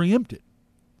 preempt it.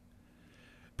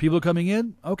 People are coming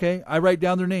in, okay, I write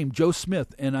down their name, Joe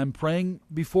Smith, and I'm praying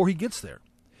before he gets there.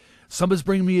 Somebody's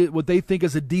bringing me what they think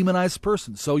is a demonized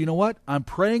person. So you know what? I'm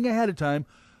praying ahead of time,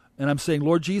 and I'm saying,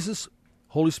 Lord Jesus,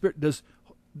 Holy Spirit,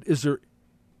 is there,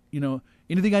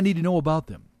 anything I need to know about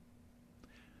them?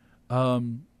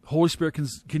 Holy Spirit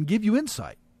can give you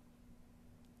insight.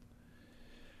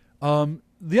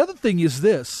 The other thing is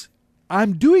this.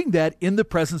 I'm doing that in the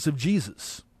presence of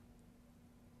Jesus.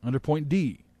 Under point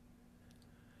D.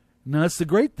 Now, that's the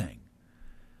great thing.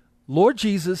 Lord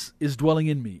Jesus is dwelling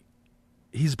in me.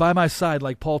 He's by my side,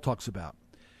 like Paul talks about.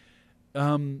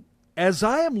 As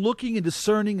I am looking and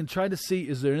discerning and trying to see,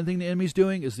 is there anything the enemy's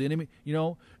doing? Is the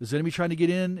enemy trying to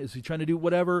get in? Is he trying to do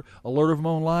whatever? Alert over my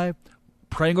own life,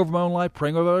 praying over my own life,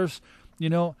 praying over others,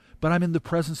 but I'm in the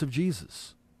presence of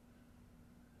Jesus.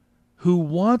 Who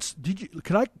wants,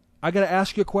 I got to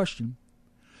ask you a question.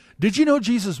 Did you know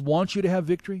Jesus wants you to have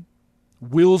victory?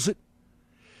 Wills it?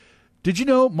 Did you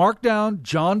know, mark down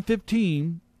John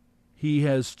 15, he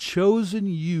has chosen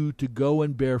you to go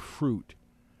and bear fruit.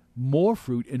 More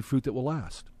fruit and fruit that will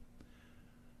last.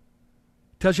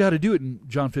 Tells you how to do it in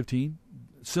John 15.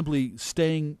 Simply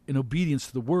staying in obedience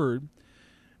to the word.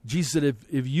 Jesus said,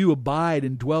 if you abide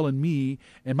and dwell in me,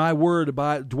 and my word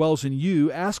dwells in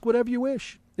you, ask whatever you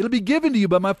wish. It'll be given to you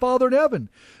by my Father in heaven.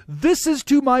 This is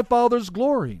to my Father's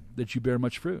glory, that you bear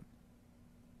much fruit.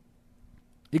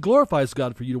 It glorifies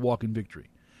God for you to walk in victory.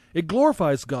 It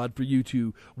glorifies God for you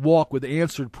to walk with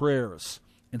answered prayers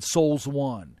and souls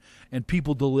won and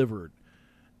people delivered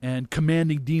and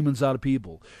commanding demons out of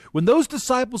people. When those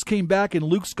disciples came back in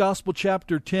Luke's Gospel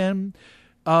chapter 10,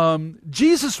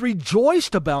 Jesus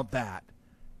rejoiced about that.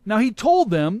 Now he told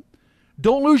them,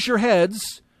 don't lose your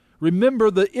heads. Remember,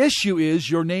 the issue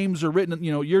is your names are written,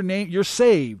 your name, you're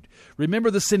saved. Remember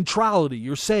the centrality,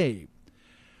 you're saved.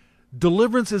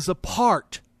 Deliverance is a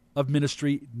part of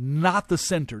ministry, not the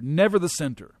center, never the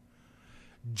center.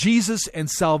 Jesus and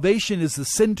salvation is the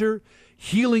center.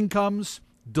 Healing comes.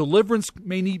 Deliverance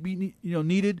may be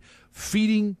needed.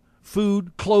 Feeding,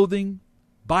 food, clothing.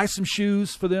 Buy some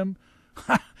shoes for them.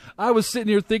 I was sitting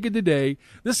here thinking today,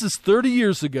 this is 30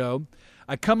 years ago.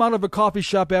 I come out of a coffee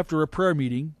shop after a prayer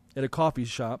meeting at a coffee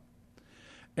shop,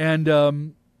 and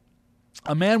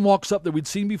a man walks up that we'd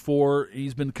seen before.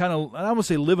 He's been kind of, I don't want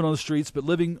to say living on the streets, but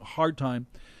living hard time.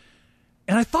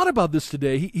 And I thought about this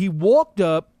today. He walked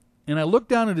up, and I looked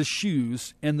down at his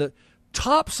shoes, and the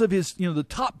tops of his, the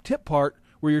top tip part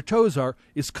where your toes are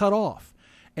is cut off.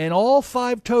 And all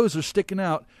 5 toes are sticking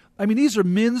out. I mean, these are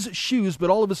men's shoes, but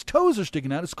all of his toes are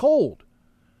sticking out. It's cold.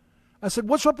 I said,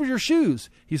 what's up with your shoes?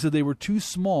 He said they were too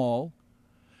small,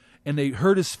 and they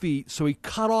hurt his feet, so he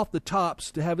cut off the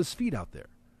tops to have his feet out there.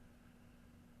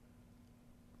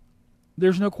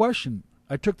 There's no question.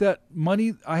 I took that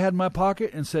money I had in my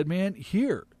pocket and said, man,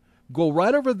 here, go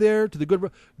right over there to the good,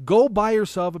 go buy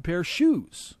yourself a pair of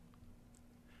shoes.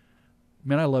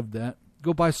 Man, I loved that.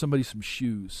 Go buy somebody some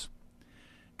shoes.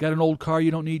 Got an old car you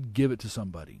don't need? Give it to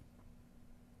somebody.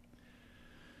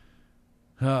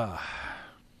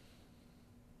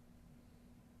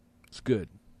 It's good.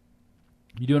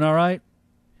 You doing all right?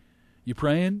 You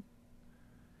praying?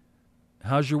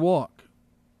 How's your walk?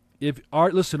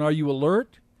 Listen, are you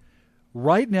alert?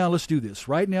 Right now, let's do this.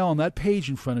 Right now on that page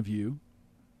in front of you,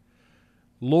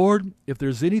 Lord, if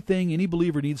there's anything any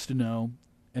believer needs to know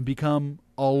and become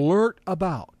alert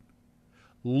about,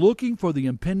 looking for the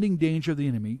impending danger of the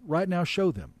enemy, right now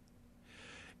show them.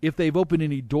 If they've opened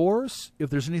any doors, if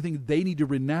there's anything they need to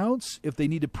renounce, if they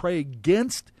need to pray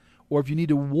against, or if you need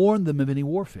to warn them of any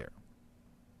warfare.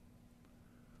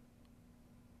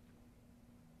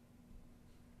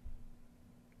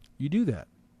 You do that.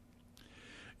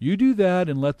 You do that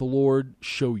and let the Lord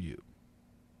show you.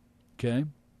 Okay?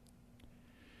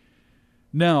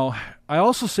 Now, I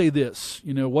also say this,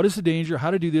 what is the danger? How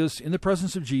to do this in the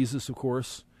presence of Jesus, of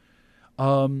course.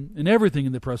 and everything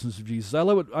in the presence of Jesus. I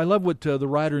love what the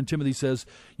writer in Timothy says,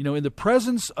 in the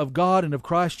presence of God and of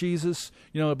Christ Jesus,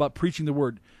 about preaching the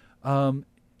word.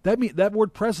 That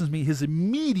word presence means his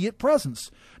immediate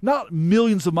presence, not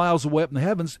millions of miles away up in the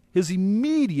heavens, his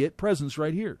immediate presence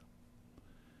right here.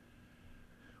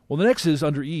 Well, the next is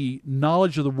under E,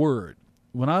 knowledge of the word.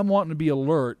 When I'm wanting to be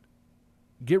alert,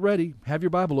 get ready, have your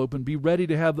Bible open, be ready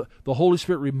to have the Holy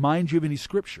Spirit remind you of any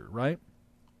scripture, right?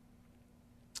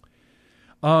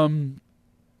 The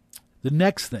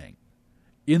next thing,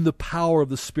 in the power of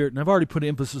the Spirit, and I've already put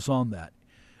emphasis on that.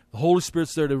 The Holy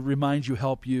Spirit's there to remind you,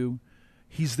 help you.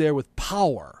 He's there with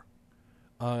power.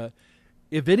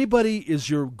 If anybody is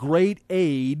your great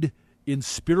aid in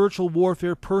spiritual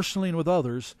warfare, personally and with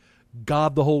others,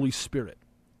 God the Holy Spirit.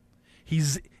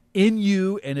 He's in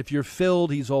you, and if you're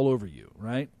filled, he's all over you,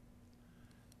 right?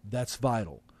 That's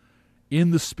vital.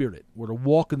 In the Spirit. We're to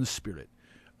walk in the Spirit,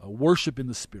 worship in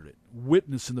the Spirit,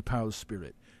 witness in the power of the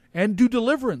Spirit, and do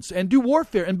deliverance, and do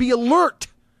warfare, and be alert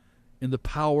in the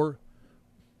power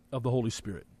of the Holy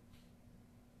Spirit.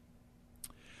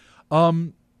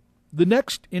 The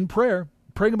next, in prayer,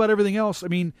 praying about everything else,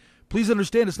 please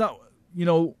understand it's not,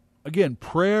 again,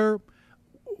 prayer,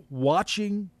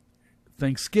 watching,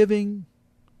 thanksgiving,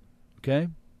 okay?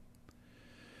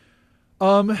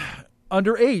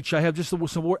 Under H, I have just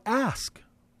some word, ask.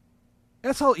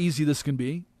 That's how easy this can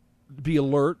be. To be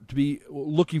alert, to be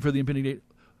looking for the impending day.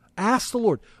 Ask the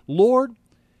Lord, Lord,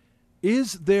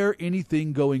 is there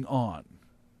anything going on?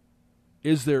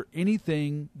 Is there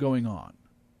anything going on?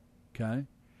 Okay?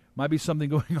 Might be something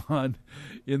going on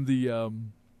in the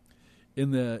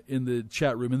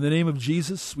chat room. In the name of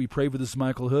Jesus, we pray for this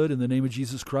Michael Hood. In the name of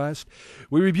Jesus Christ,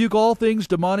 we rebuke all things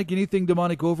demonic, anything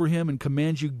demonic over him, and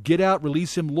command you, get out,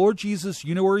 release him. Lord Jesus,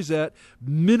 you know where he's at.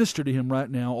 Minister to him right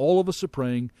now. All of us are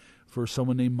praying for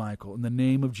someone named Michael. In the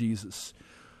name of Jesus,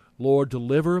 Lord,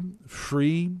 deliver,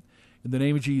 free, in the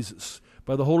name of Jesus.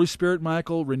 By the Holy Spirit,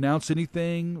 Michael, renounce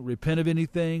anything, repent of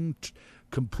anything,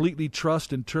 completely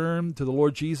trust and turn to the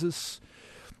Lord Jesus.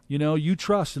 You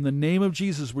trust. In the name of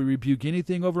Jesus, we rebuke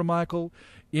anything over Michael,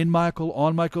 in Michael,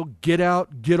 on Michael. Get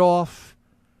out, get off,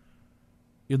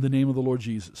 in the name of the Lord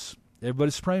Jesus.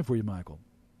 Everybody's praying for you, Michael.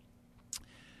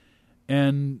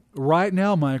 And right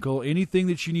now, Michael, anything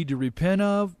that you need to repent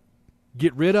of,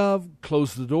 get rid of,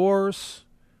 close the doors.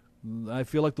 I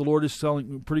feel like the Lord is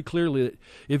telling pretty clearly that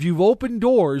if you've opened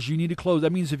doors, you need to close.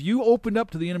 That means if you opened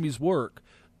up to the enemy's work,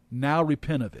 now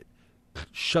repent of it.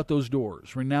 Shut those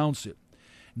doors. Renounce it.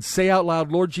 And say out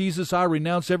loud, Lord Jesus, I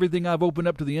renounce everything I've opened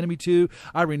up to the enemy to.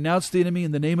 I renounce the enemy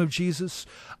in the name of Jesus.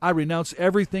 I renounce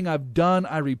everything I've done.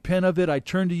 I repent of it. I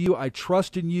turn to you. I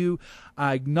trust in you.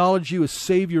 I acknowledge you as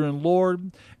Savior and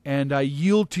Lord. And I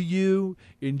yield to you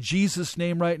in Jesus'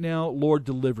 name right now. Lord,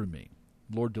 deliver me.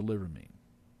 Lord, deliver me.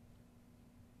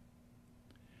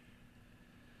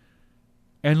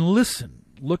 And listen.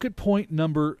 Look at point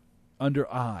number under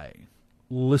I.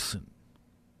 Listen.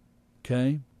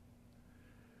 Okay?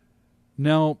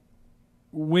 Now,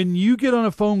 when you get on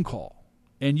a phone call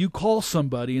and you call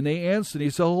somebody and they answer and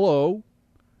they say hello,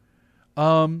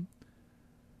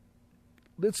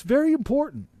 it's very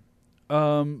important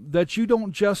that you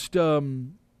don't just,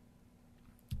 you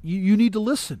need to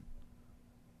listen.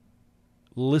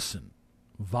 Listen.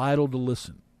 Vital to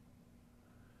listen.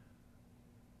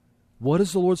 What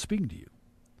is the Lord speaking to you?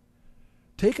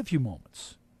 Take a few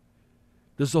moments.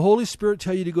 Does the Holy Spirit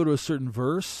tell you to go to a certain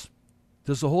verse?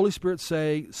 Does the Holy Spirit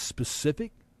say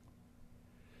specific?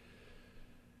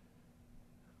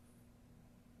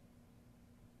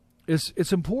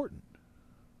 It's important.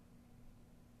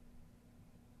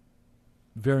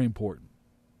 Very important.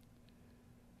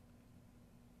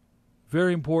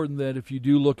 Very important that if you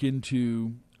do look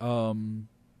into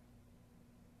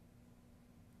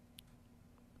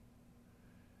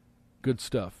good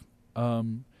stuff.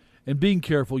 And being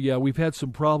careful, we've had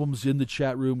some problems in the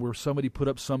chat room where somebody put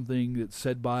up something that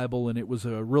said Bible, and it was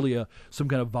really some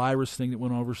kind of virus thing that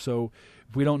went over. So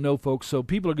if we don't know, folks, so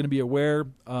people are going to be aware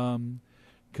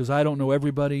because I don't know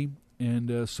everybody,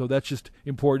 and so that's just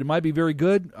important. It might be very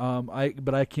good,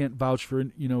 but I can't vouch for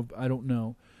it. I don't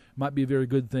know. It might be a very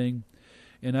good thing,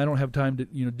 and I don't have time to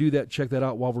do that. Check that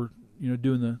out while we're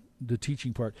doing the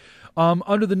teaching part.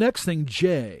 Under the next thing,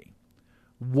 J,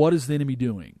 what is the enemy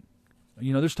doing?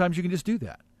 There's times you can just do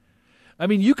that.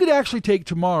 You could actually take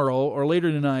tomorrow or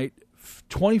later tonight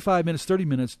 25 minutes, 30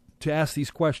 minutes to ask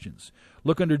these questions.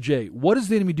 Look under J. What is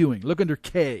the enemy doing? Look under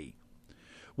K.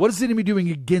 What is the enemy doing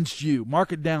against you?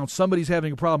 Mark it down. Somebody's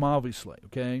having a problem, obviously,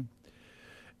 okay?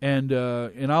 And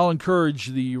I'll encourage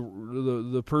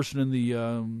the person in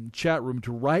the chat room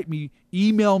to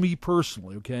email me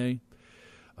personally, okay?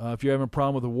 if you're having a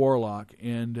problem with a warlock.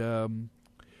 And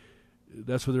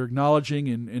that's what they're acknowledging,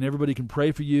 and everybody can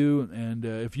pray for you. And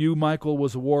if you, Michael,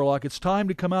 was a warlock, it's time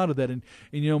to come out of that. And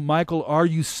Michael, are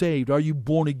you saved? Are you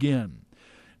born again?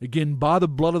 Again, by the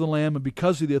blood of the Lamb and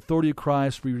because of the authority of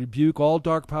Christ, we rebuke all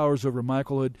dark powers over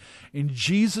Michaelhood. In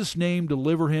Jesus' name,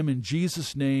 deliver him. In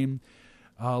Jesus' name,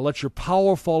 let your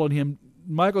power fall on him.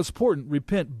 Michael, it's important.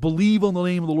 Repent. Believe on the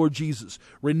name of the Lord Jesus.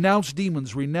 Renounce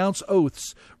demons. Renounce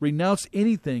oaths. Renounce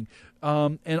anything.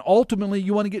 And ultimately,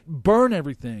 you want to burn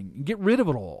everything and get rid of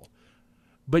it all.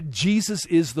 But Jesus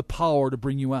is the power to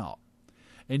bring you out.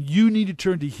 And you need to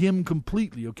turn to him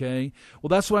completely, okay? Well,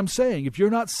 that's what I'm saying. If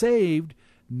you're not saved,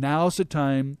 now's the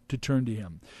time to turn to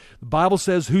him. The Bible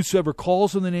says, whosoever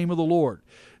calls on the name of the Lord,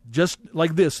 just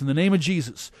like this, in the name of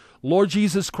Jesus, Lord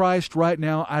Jesus Christ, right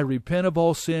now, I repent of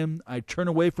all sin. I turn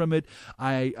away from it.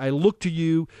 I look to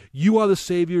you. You are the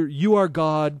Savior. You are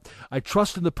God. I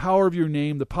trust in the power of your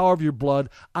name, the power of your blood.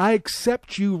 I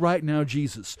accept you right now,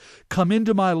 Jesus. Come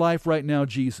into my life right now,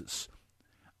 Jesus.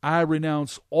 I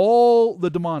renounce all the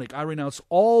demonic. I renounce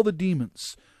all the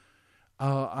demons.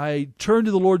 I turn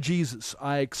to the Lord Jesus.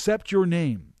 I accept your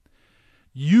name.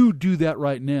 You do that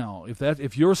right now.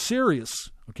 If you're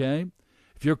serious, okay?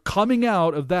 If you're coming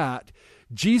out of that,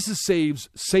 Jesus saves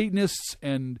Satanists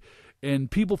and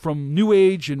people from New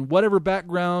Age and whatever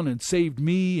background, and saved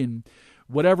me and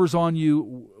whatever's on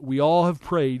you. We all have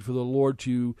prayed for the Lord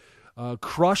to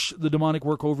crush the demonic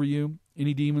work over you,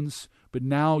 any demons. But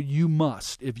now you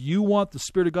must. If you want the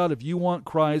Spirit of God, if you want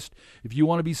Christ, if you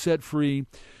want to be set free,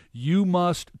 you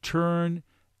must turn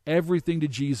everything to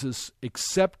Jesus.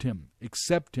 Accept him,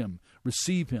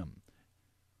 receive him.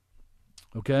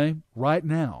 Okay? Right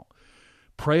now.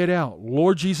 Pray it out.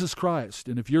 Lord Jesus Christ.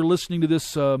 And if you're listening to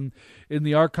this in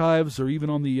the archives or even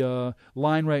on the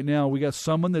line right now, we got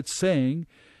someone that's saying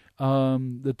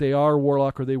that they are a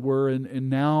warlock, or they were, and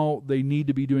now they need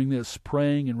to be doing this,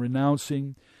 praying and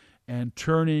renouncing and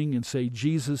turning and say,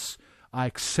 Jesus, I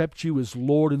accept you as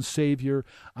Lord and Savior.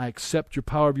 I accept your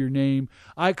power of your name.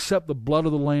 I accept the blood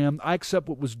of the Lamb. I accept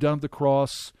what was done at the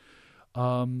cross.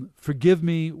 Forgive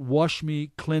me, wash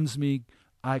me, cleanse me.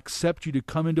 I accept you to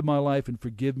come into my life and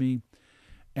forgive me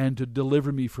and to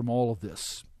deliver me from all of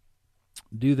this.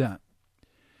 Do that.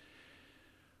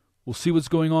 We'll see what's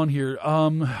going on here.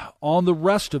 On the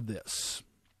rest of this,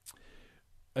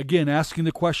 again, asking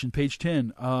the question, page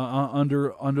 10,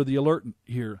 under the alert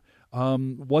here.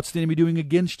 What's the enemy doing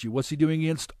against you? What's he doing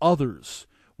against others?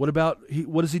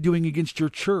 What is he doing against your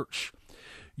church?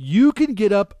 You can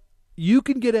get up, you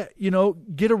can get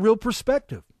a real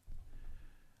perspective.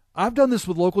 I've done this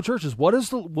with local churches. What is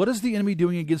the enemy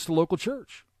doing against the local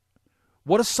church?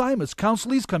 What assignments?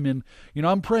 Counselees come in.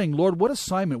 I'm praying, Lord, what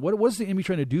assignment? What is the enemy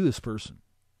trying to do to this person?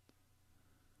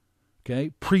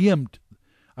 Okay, preempt.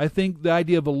 I think the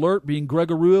idea of alert, being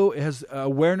Gregorio, has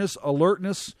awareness,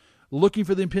 alertness, looking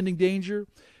for the impending danger.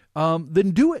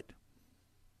 Then do it.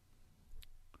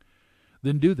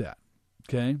 Then do that.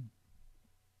 Okay?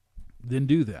 Then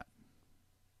do that.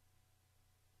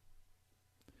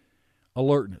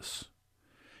 Alertness.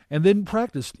 And then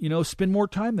practice, spend more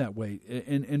time that way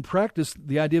and practice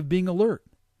the idea of being alert.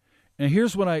 And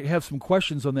here's when I have some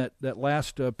questions on that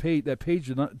last page, that page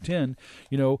 10.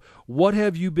 What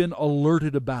have you been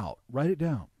alerted about? Write it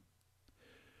down.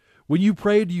 When you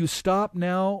pray, do you stop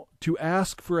now to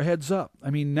ask for a heads up? I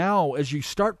mean, now as you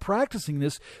start practicing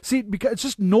this, see, because it's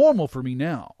just normal for me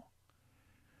now.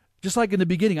 Just like in the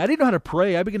beginning, I didn't know how to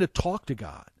pray. I began to talk to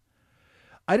God.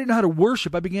 I didn't know how to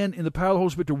worship. I began in the power of the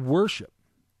Holy Spirit to worship.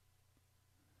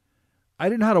 I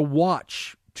didn't know how to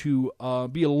watch, to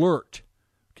be alert.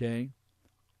 Okay?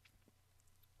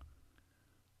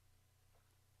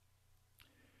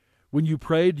 When you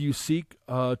pray, do you seek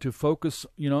to focus,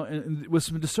 and with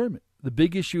some discernment? The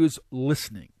big issue is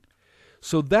listening.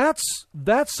 So that's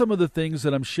some of the things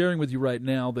that I'm sharing with you right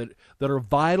now that are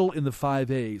vital in the 5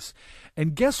 A's.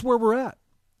 And guess where we're at?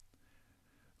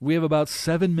 We have about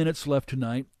 7 minutes left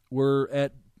tonight. We're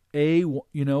at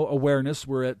awareness.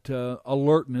 We're at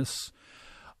alertness.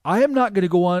 I am not going to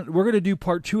go on. We're going to do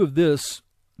part 2 of this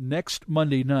next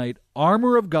Monday night.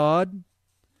 Armor of God,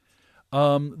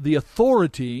 the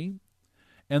authority,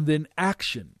 and then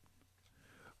action.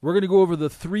 We're going to go over the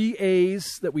 3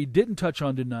 A's that we didn't touch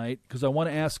on tonight, because I want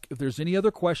to ask if there's any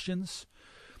other questions.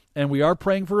 And we are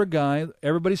praying for a guy.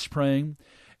 Everybody's praying.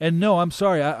 And no, I'm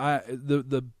sorry.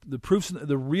 The proofs.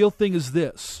 The real thing is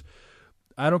this.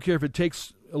 I don't care if it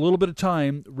takes a little bit of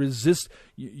time. Resist.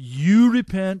 You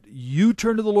repent. You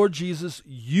turn to the Lord Jesus.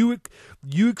 You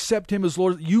accept him as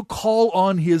Lord. You call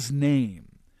on his name.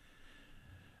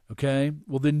 Okay?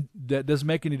 Well, then that doesn't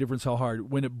make any difference how hard.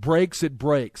 When it breaks, it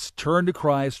breaks. Turn to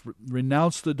Christ,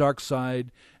 renounce the dark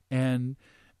side, and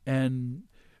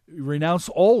renounce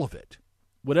all of it.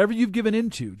 Whatever you've given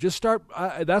into, just start.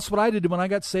 That's what I did when I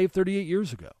got saved 38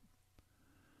 years ago.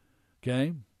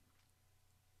 Okay?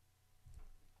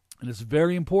 And it's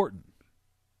very important.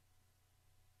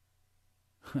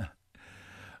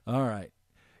 All right.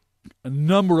 A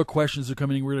number of questions are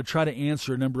coming in. We're going to try to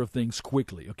answer a number of things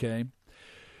quickly, okay?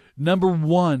 Number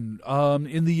one,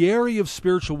 in the area of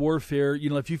spiritual warfare,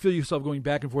 if you feel yourself going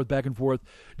back and forth,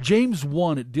 James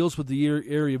 1, it deals with the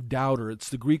area of doubter. It's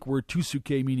the Greek word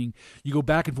tusuke, meaning you go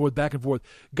back and forth.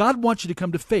 God wants you to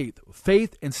come to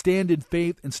faith and stand in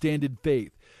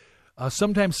faith.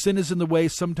 Sometimes sin is in the way.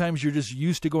 Sometimes you're just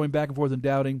used to going back and forth and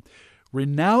doubting.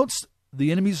 Renounce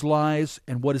the enemy's lies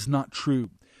and what is not true.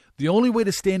 The only way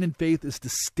to stand in faith is to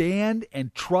stand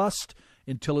and trust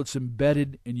until it's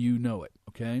embedded and you know it,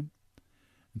 okay?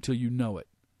 Until you know it.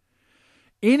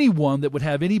 Anyone that would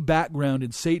have any background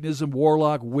in Satanism,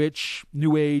 warlock, witch,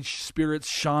 New Age, spirits,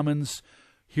 shamans,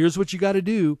 here's what you got to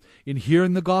do in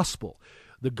hearing the gospel.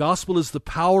 The gospel is the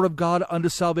power of God unto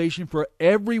salvation for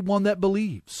everyone that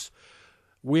believes.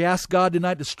 We ask God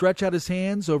tonight to stretch out his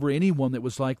hands over anyone that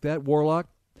was like that, warlock,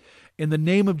 in the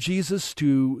name of Jesus,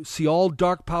 to see all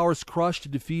dark powers crushed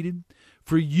and defeated,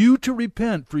 for you to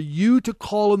repent, for you to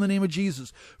call on the name of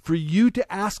Jesus, for you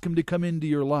to ask him to come into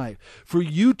your life, for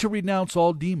you to renounce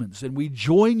all demons. And we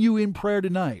join you in prayer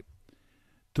tonight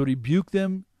to rebuke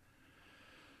them.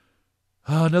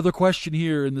 Another question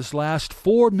here in this last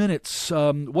 4 minutes.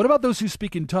 What about those who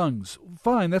speak in tongues?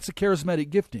 Fine, that's a charismatic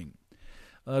gifting.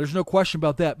 There's no question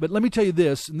about that. But let me tell you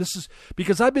this, and this is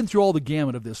because I've been through all the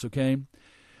gamut of this, okay?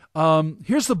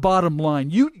 Here's the bottom line.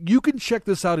 You can check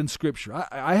this out in Scripture.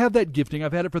 I have that gifting.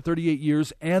 I've had it for 38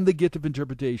 years, and the gift of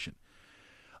interpretation.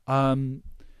 You'll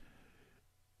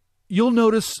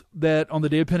notice that on the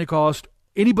day of Pentecost,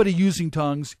 anybody using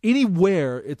tongues,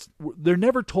 anywhere, they're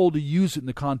never told to use it in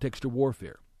the context of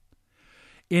warfare.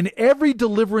 In every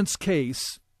deliverance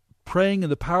case, praying in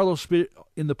the power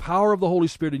of the Holy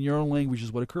Spirit in your own language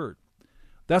is what occurred.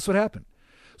 That's what happened.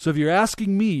 So if you're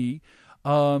asking me,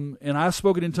 and I've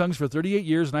spoken in tongues for 38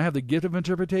 years, and I have the gift of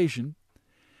interpretation,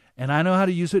 and I know how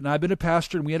to use it, and I've been a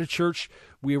pastor, and we had a church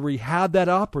where we had that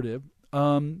operative,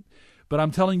 but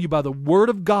I'm telling you, by the Word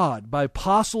of God, by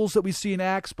apostles that we see in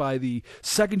Acts, by the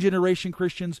second-generation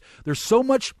Christians, there's so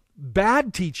much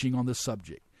bad teaching on this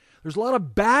subject. There's a lot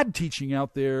of bad teaching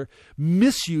out there,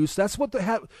 misuse. That's what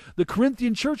the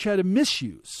Corinthian church had, a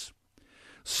misuse.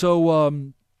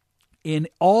 So in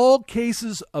all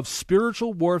cases of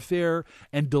spiritual warfare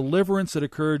and deliverance that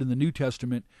occurred in the New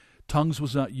Testament, tongues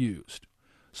was not used.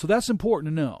 So that's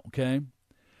important to know, okay?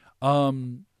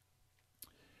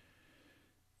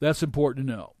 That's important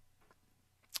to know.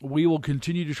 We will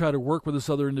continue to try to work with this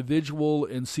other individual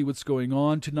and see what's going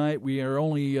on tonight. We are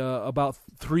only about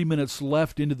 3 minutes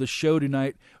left into the show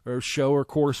tonight, or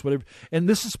course, whatever. And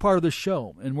this is part of the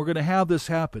show, and we're going to have this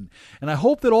happen. And I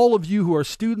hope that all of you who are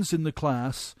students in the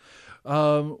class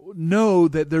know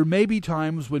that there may be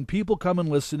times when people come and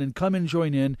listen and come and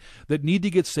join in that need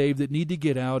to get saved, that need to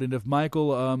get out. And if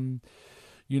Michael,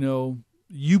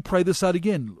 you pray this out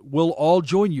again, we'll all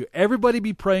join you. Everybody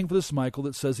be praying for this Michael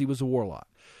that says he was a warlock.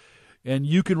 And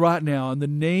you can right now, in the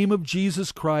name of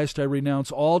Jesus Christ, I renounce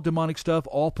all demonic stuff,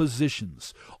 all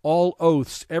positions, all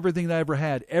oaths, everything that I ever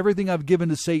had, everything I've given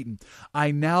to Satan. I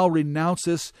now renounce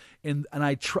this, and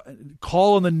I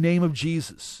call on the name of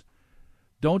Jesus.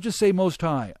 Don't just say Most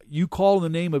High. You call in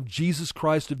the name of Jesus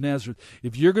Christ of Nazareth.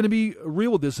 If you're going to be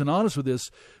real with this and honest with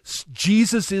this,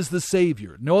 Jesus is the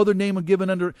Savior. No other name given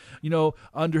under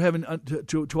heaven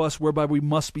to us whereby we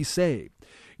must be saved.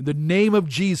 In the name of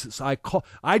Jesus, I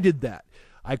did that.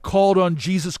 I called on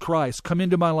Jesus Christ. Come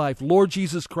into my life. Lord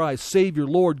Jesus Christ, Savior,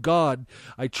 Lord God.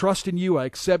 I trust in you. I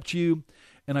accept you,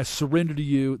 and I surrender to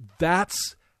you.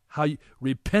 That's how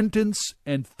repentance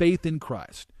and faith in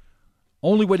Christ.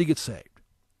 Only way to get saved.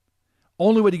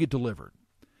 Only way to get delivered.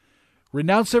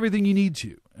 Renounce everything you need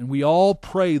to. And we all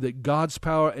pray that God's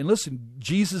power, and listen,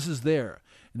 Jesus is there.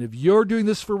 And if you're doing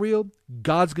this for real,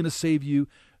 God's going to save you,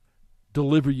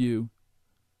 deliver you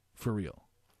for real.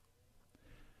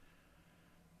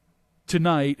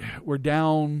 Tonight, we're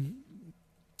down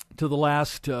to the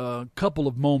last couple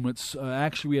of moments.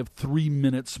 Actually, we have 3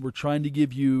 minutes. We're trying to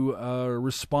give you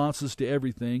responses to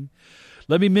everything.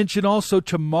 Let me mention also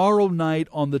tomorrow night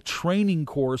on the training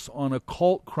course on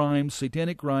occult crimes,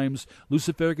 satanic crimes,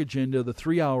 Luciferic agenda, the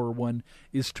 3-hour one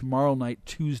is tomorrow night,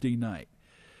 Tuesday night.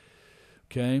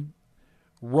 Okay?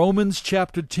 Romans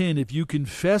chapter 10, if you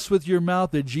confess with your mouth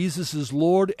that Jesus is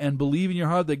Lord and believe in your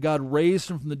heart that God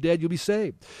raised him from the dead, you'll be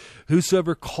saved.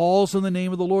 Whosoever calls on the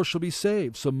name of the Lord shall be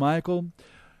saved. So, Michael,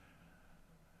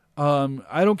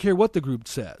 I don't care what the group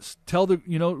says.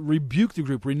 Rebuke the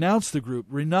group, renounce the group.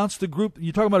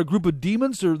 You're talking about a group of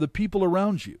demons or the people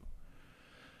around you?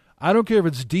 I don't care if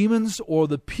it's demons or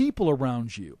the people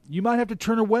around you. You might have to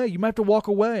turn away. You might have to walk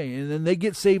away, and then they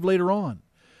get saved later on.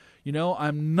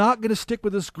 I'm not going to stick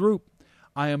with this group.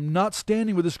 I am not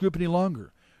standing with this group any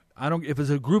longer. If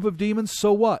it's a group of demons,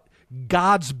 so what?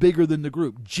 God's bigger than the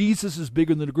group. Jesus is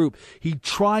bigger than the group. He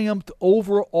triumphed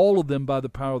over all of them by the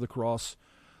power of the cross.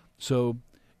 So,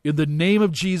 in the name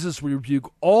of Jesus, we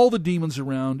rebuke all the demons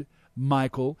around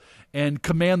Michael and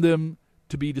command them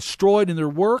to be destroyed in their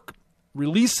work.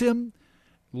 Release him,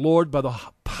 Lord, by the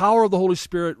power of the Holy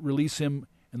Spirit. Release him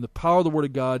in the power of the Word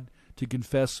of God to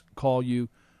confess, call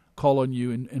on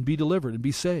you, and be delivered and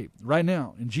be saved right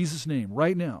now in Jesus' name.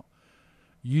 Right now,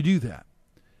 you do that.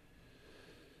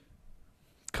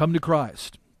 Come to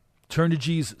Christ. Turn to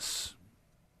Jesus.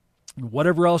 And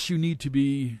whatever else you need to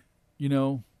be,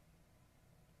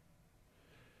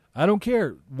 I don't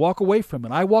care. Walk away from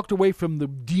it. I walked away from the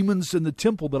demons in the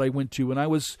temple that I went to when I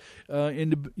was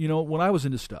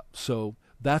into stuff. So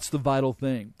that's the vital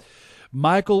thing.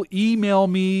 Michael, email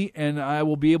me and I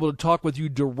will be able to talk with you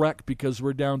direct because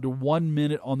we're down to 1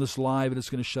 minute on this live and it's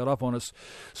going to shut off on us.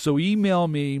 So email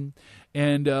me,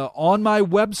 and on my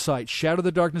website,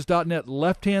 shatterthedarkness.net,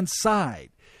 left-hand side,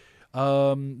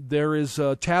 there is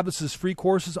a tab that says free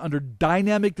courses under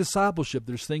dynamic discipleship.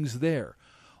 There's things there.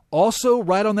 Also,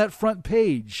 right on that front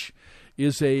page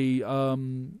is a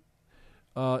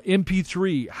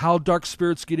MP3, how dark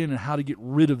spirits get in and how to get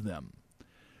rid of them.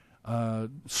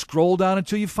 Scroll down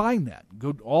until you find that.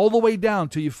 Go all the way down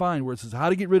until you find where it says how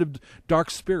to get rid of dark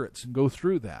spirits, and go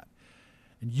through that.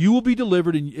 And you will be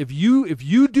delivered. And if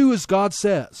you do as God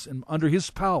says and under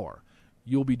his power,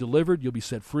 you'll be delivered, you'll be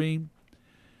set free.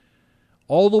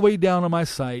 All the way down on my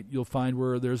site, you'll find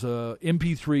where there's a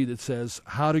MP3 that says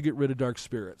how to get rid of dark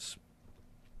spirits.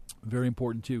 Very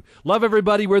important, too. Love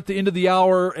everybody. We're at the end of the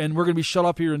hour, and we're going to be shut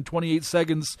off here in 28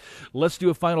 seconds. Let's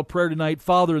do a final prayer tonight.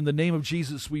 Father, in the name of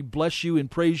Jesus, we bless you and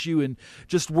praise you and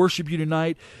just worship you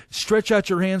tonight. Stretch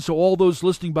out your hands to all those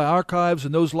listening by archives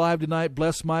and those live tonight.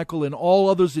 Bless Michael and all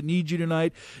others that need you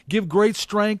tonight. Give great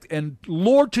strength. And,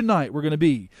 Lord, tonight we're going to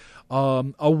be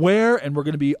aware, and we're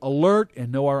going to be alert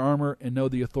and know our armor and know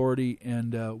the authority.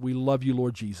 And we love you,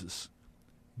 Lord Jesus.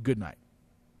 Good night.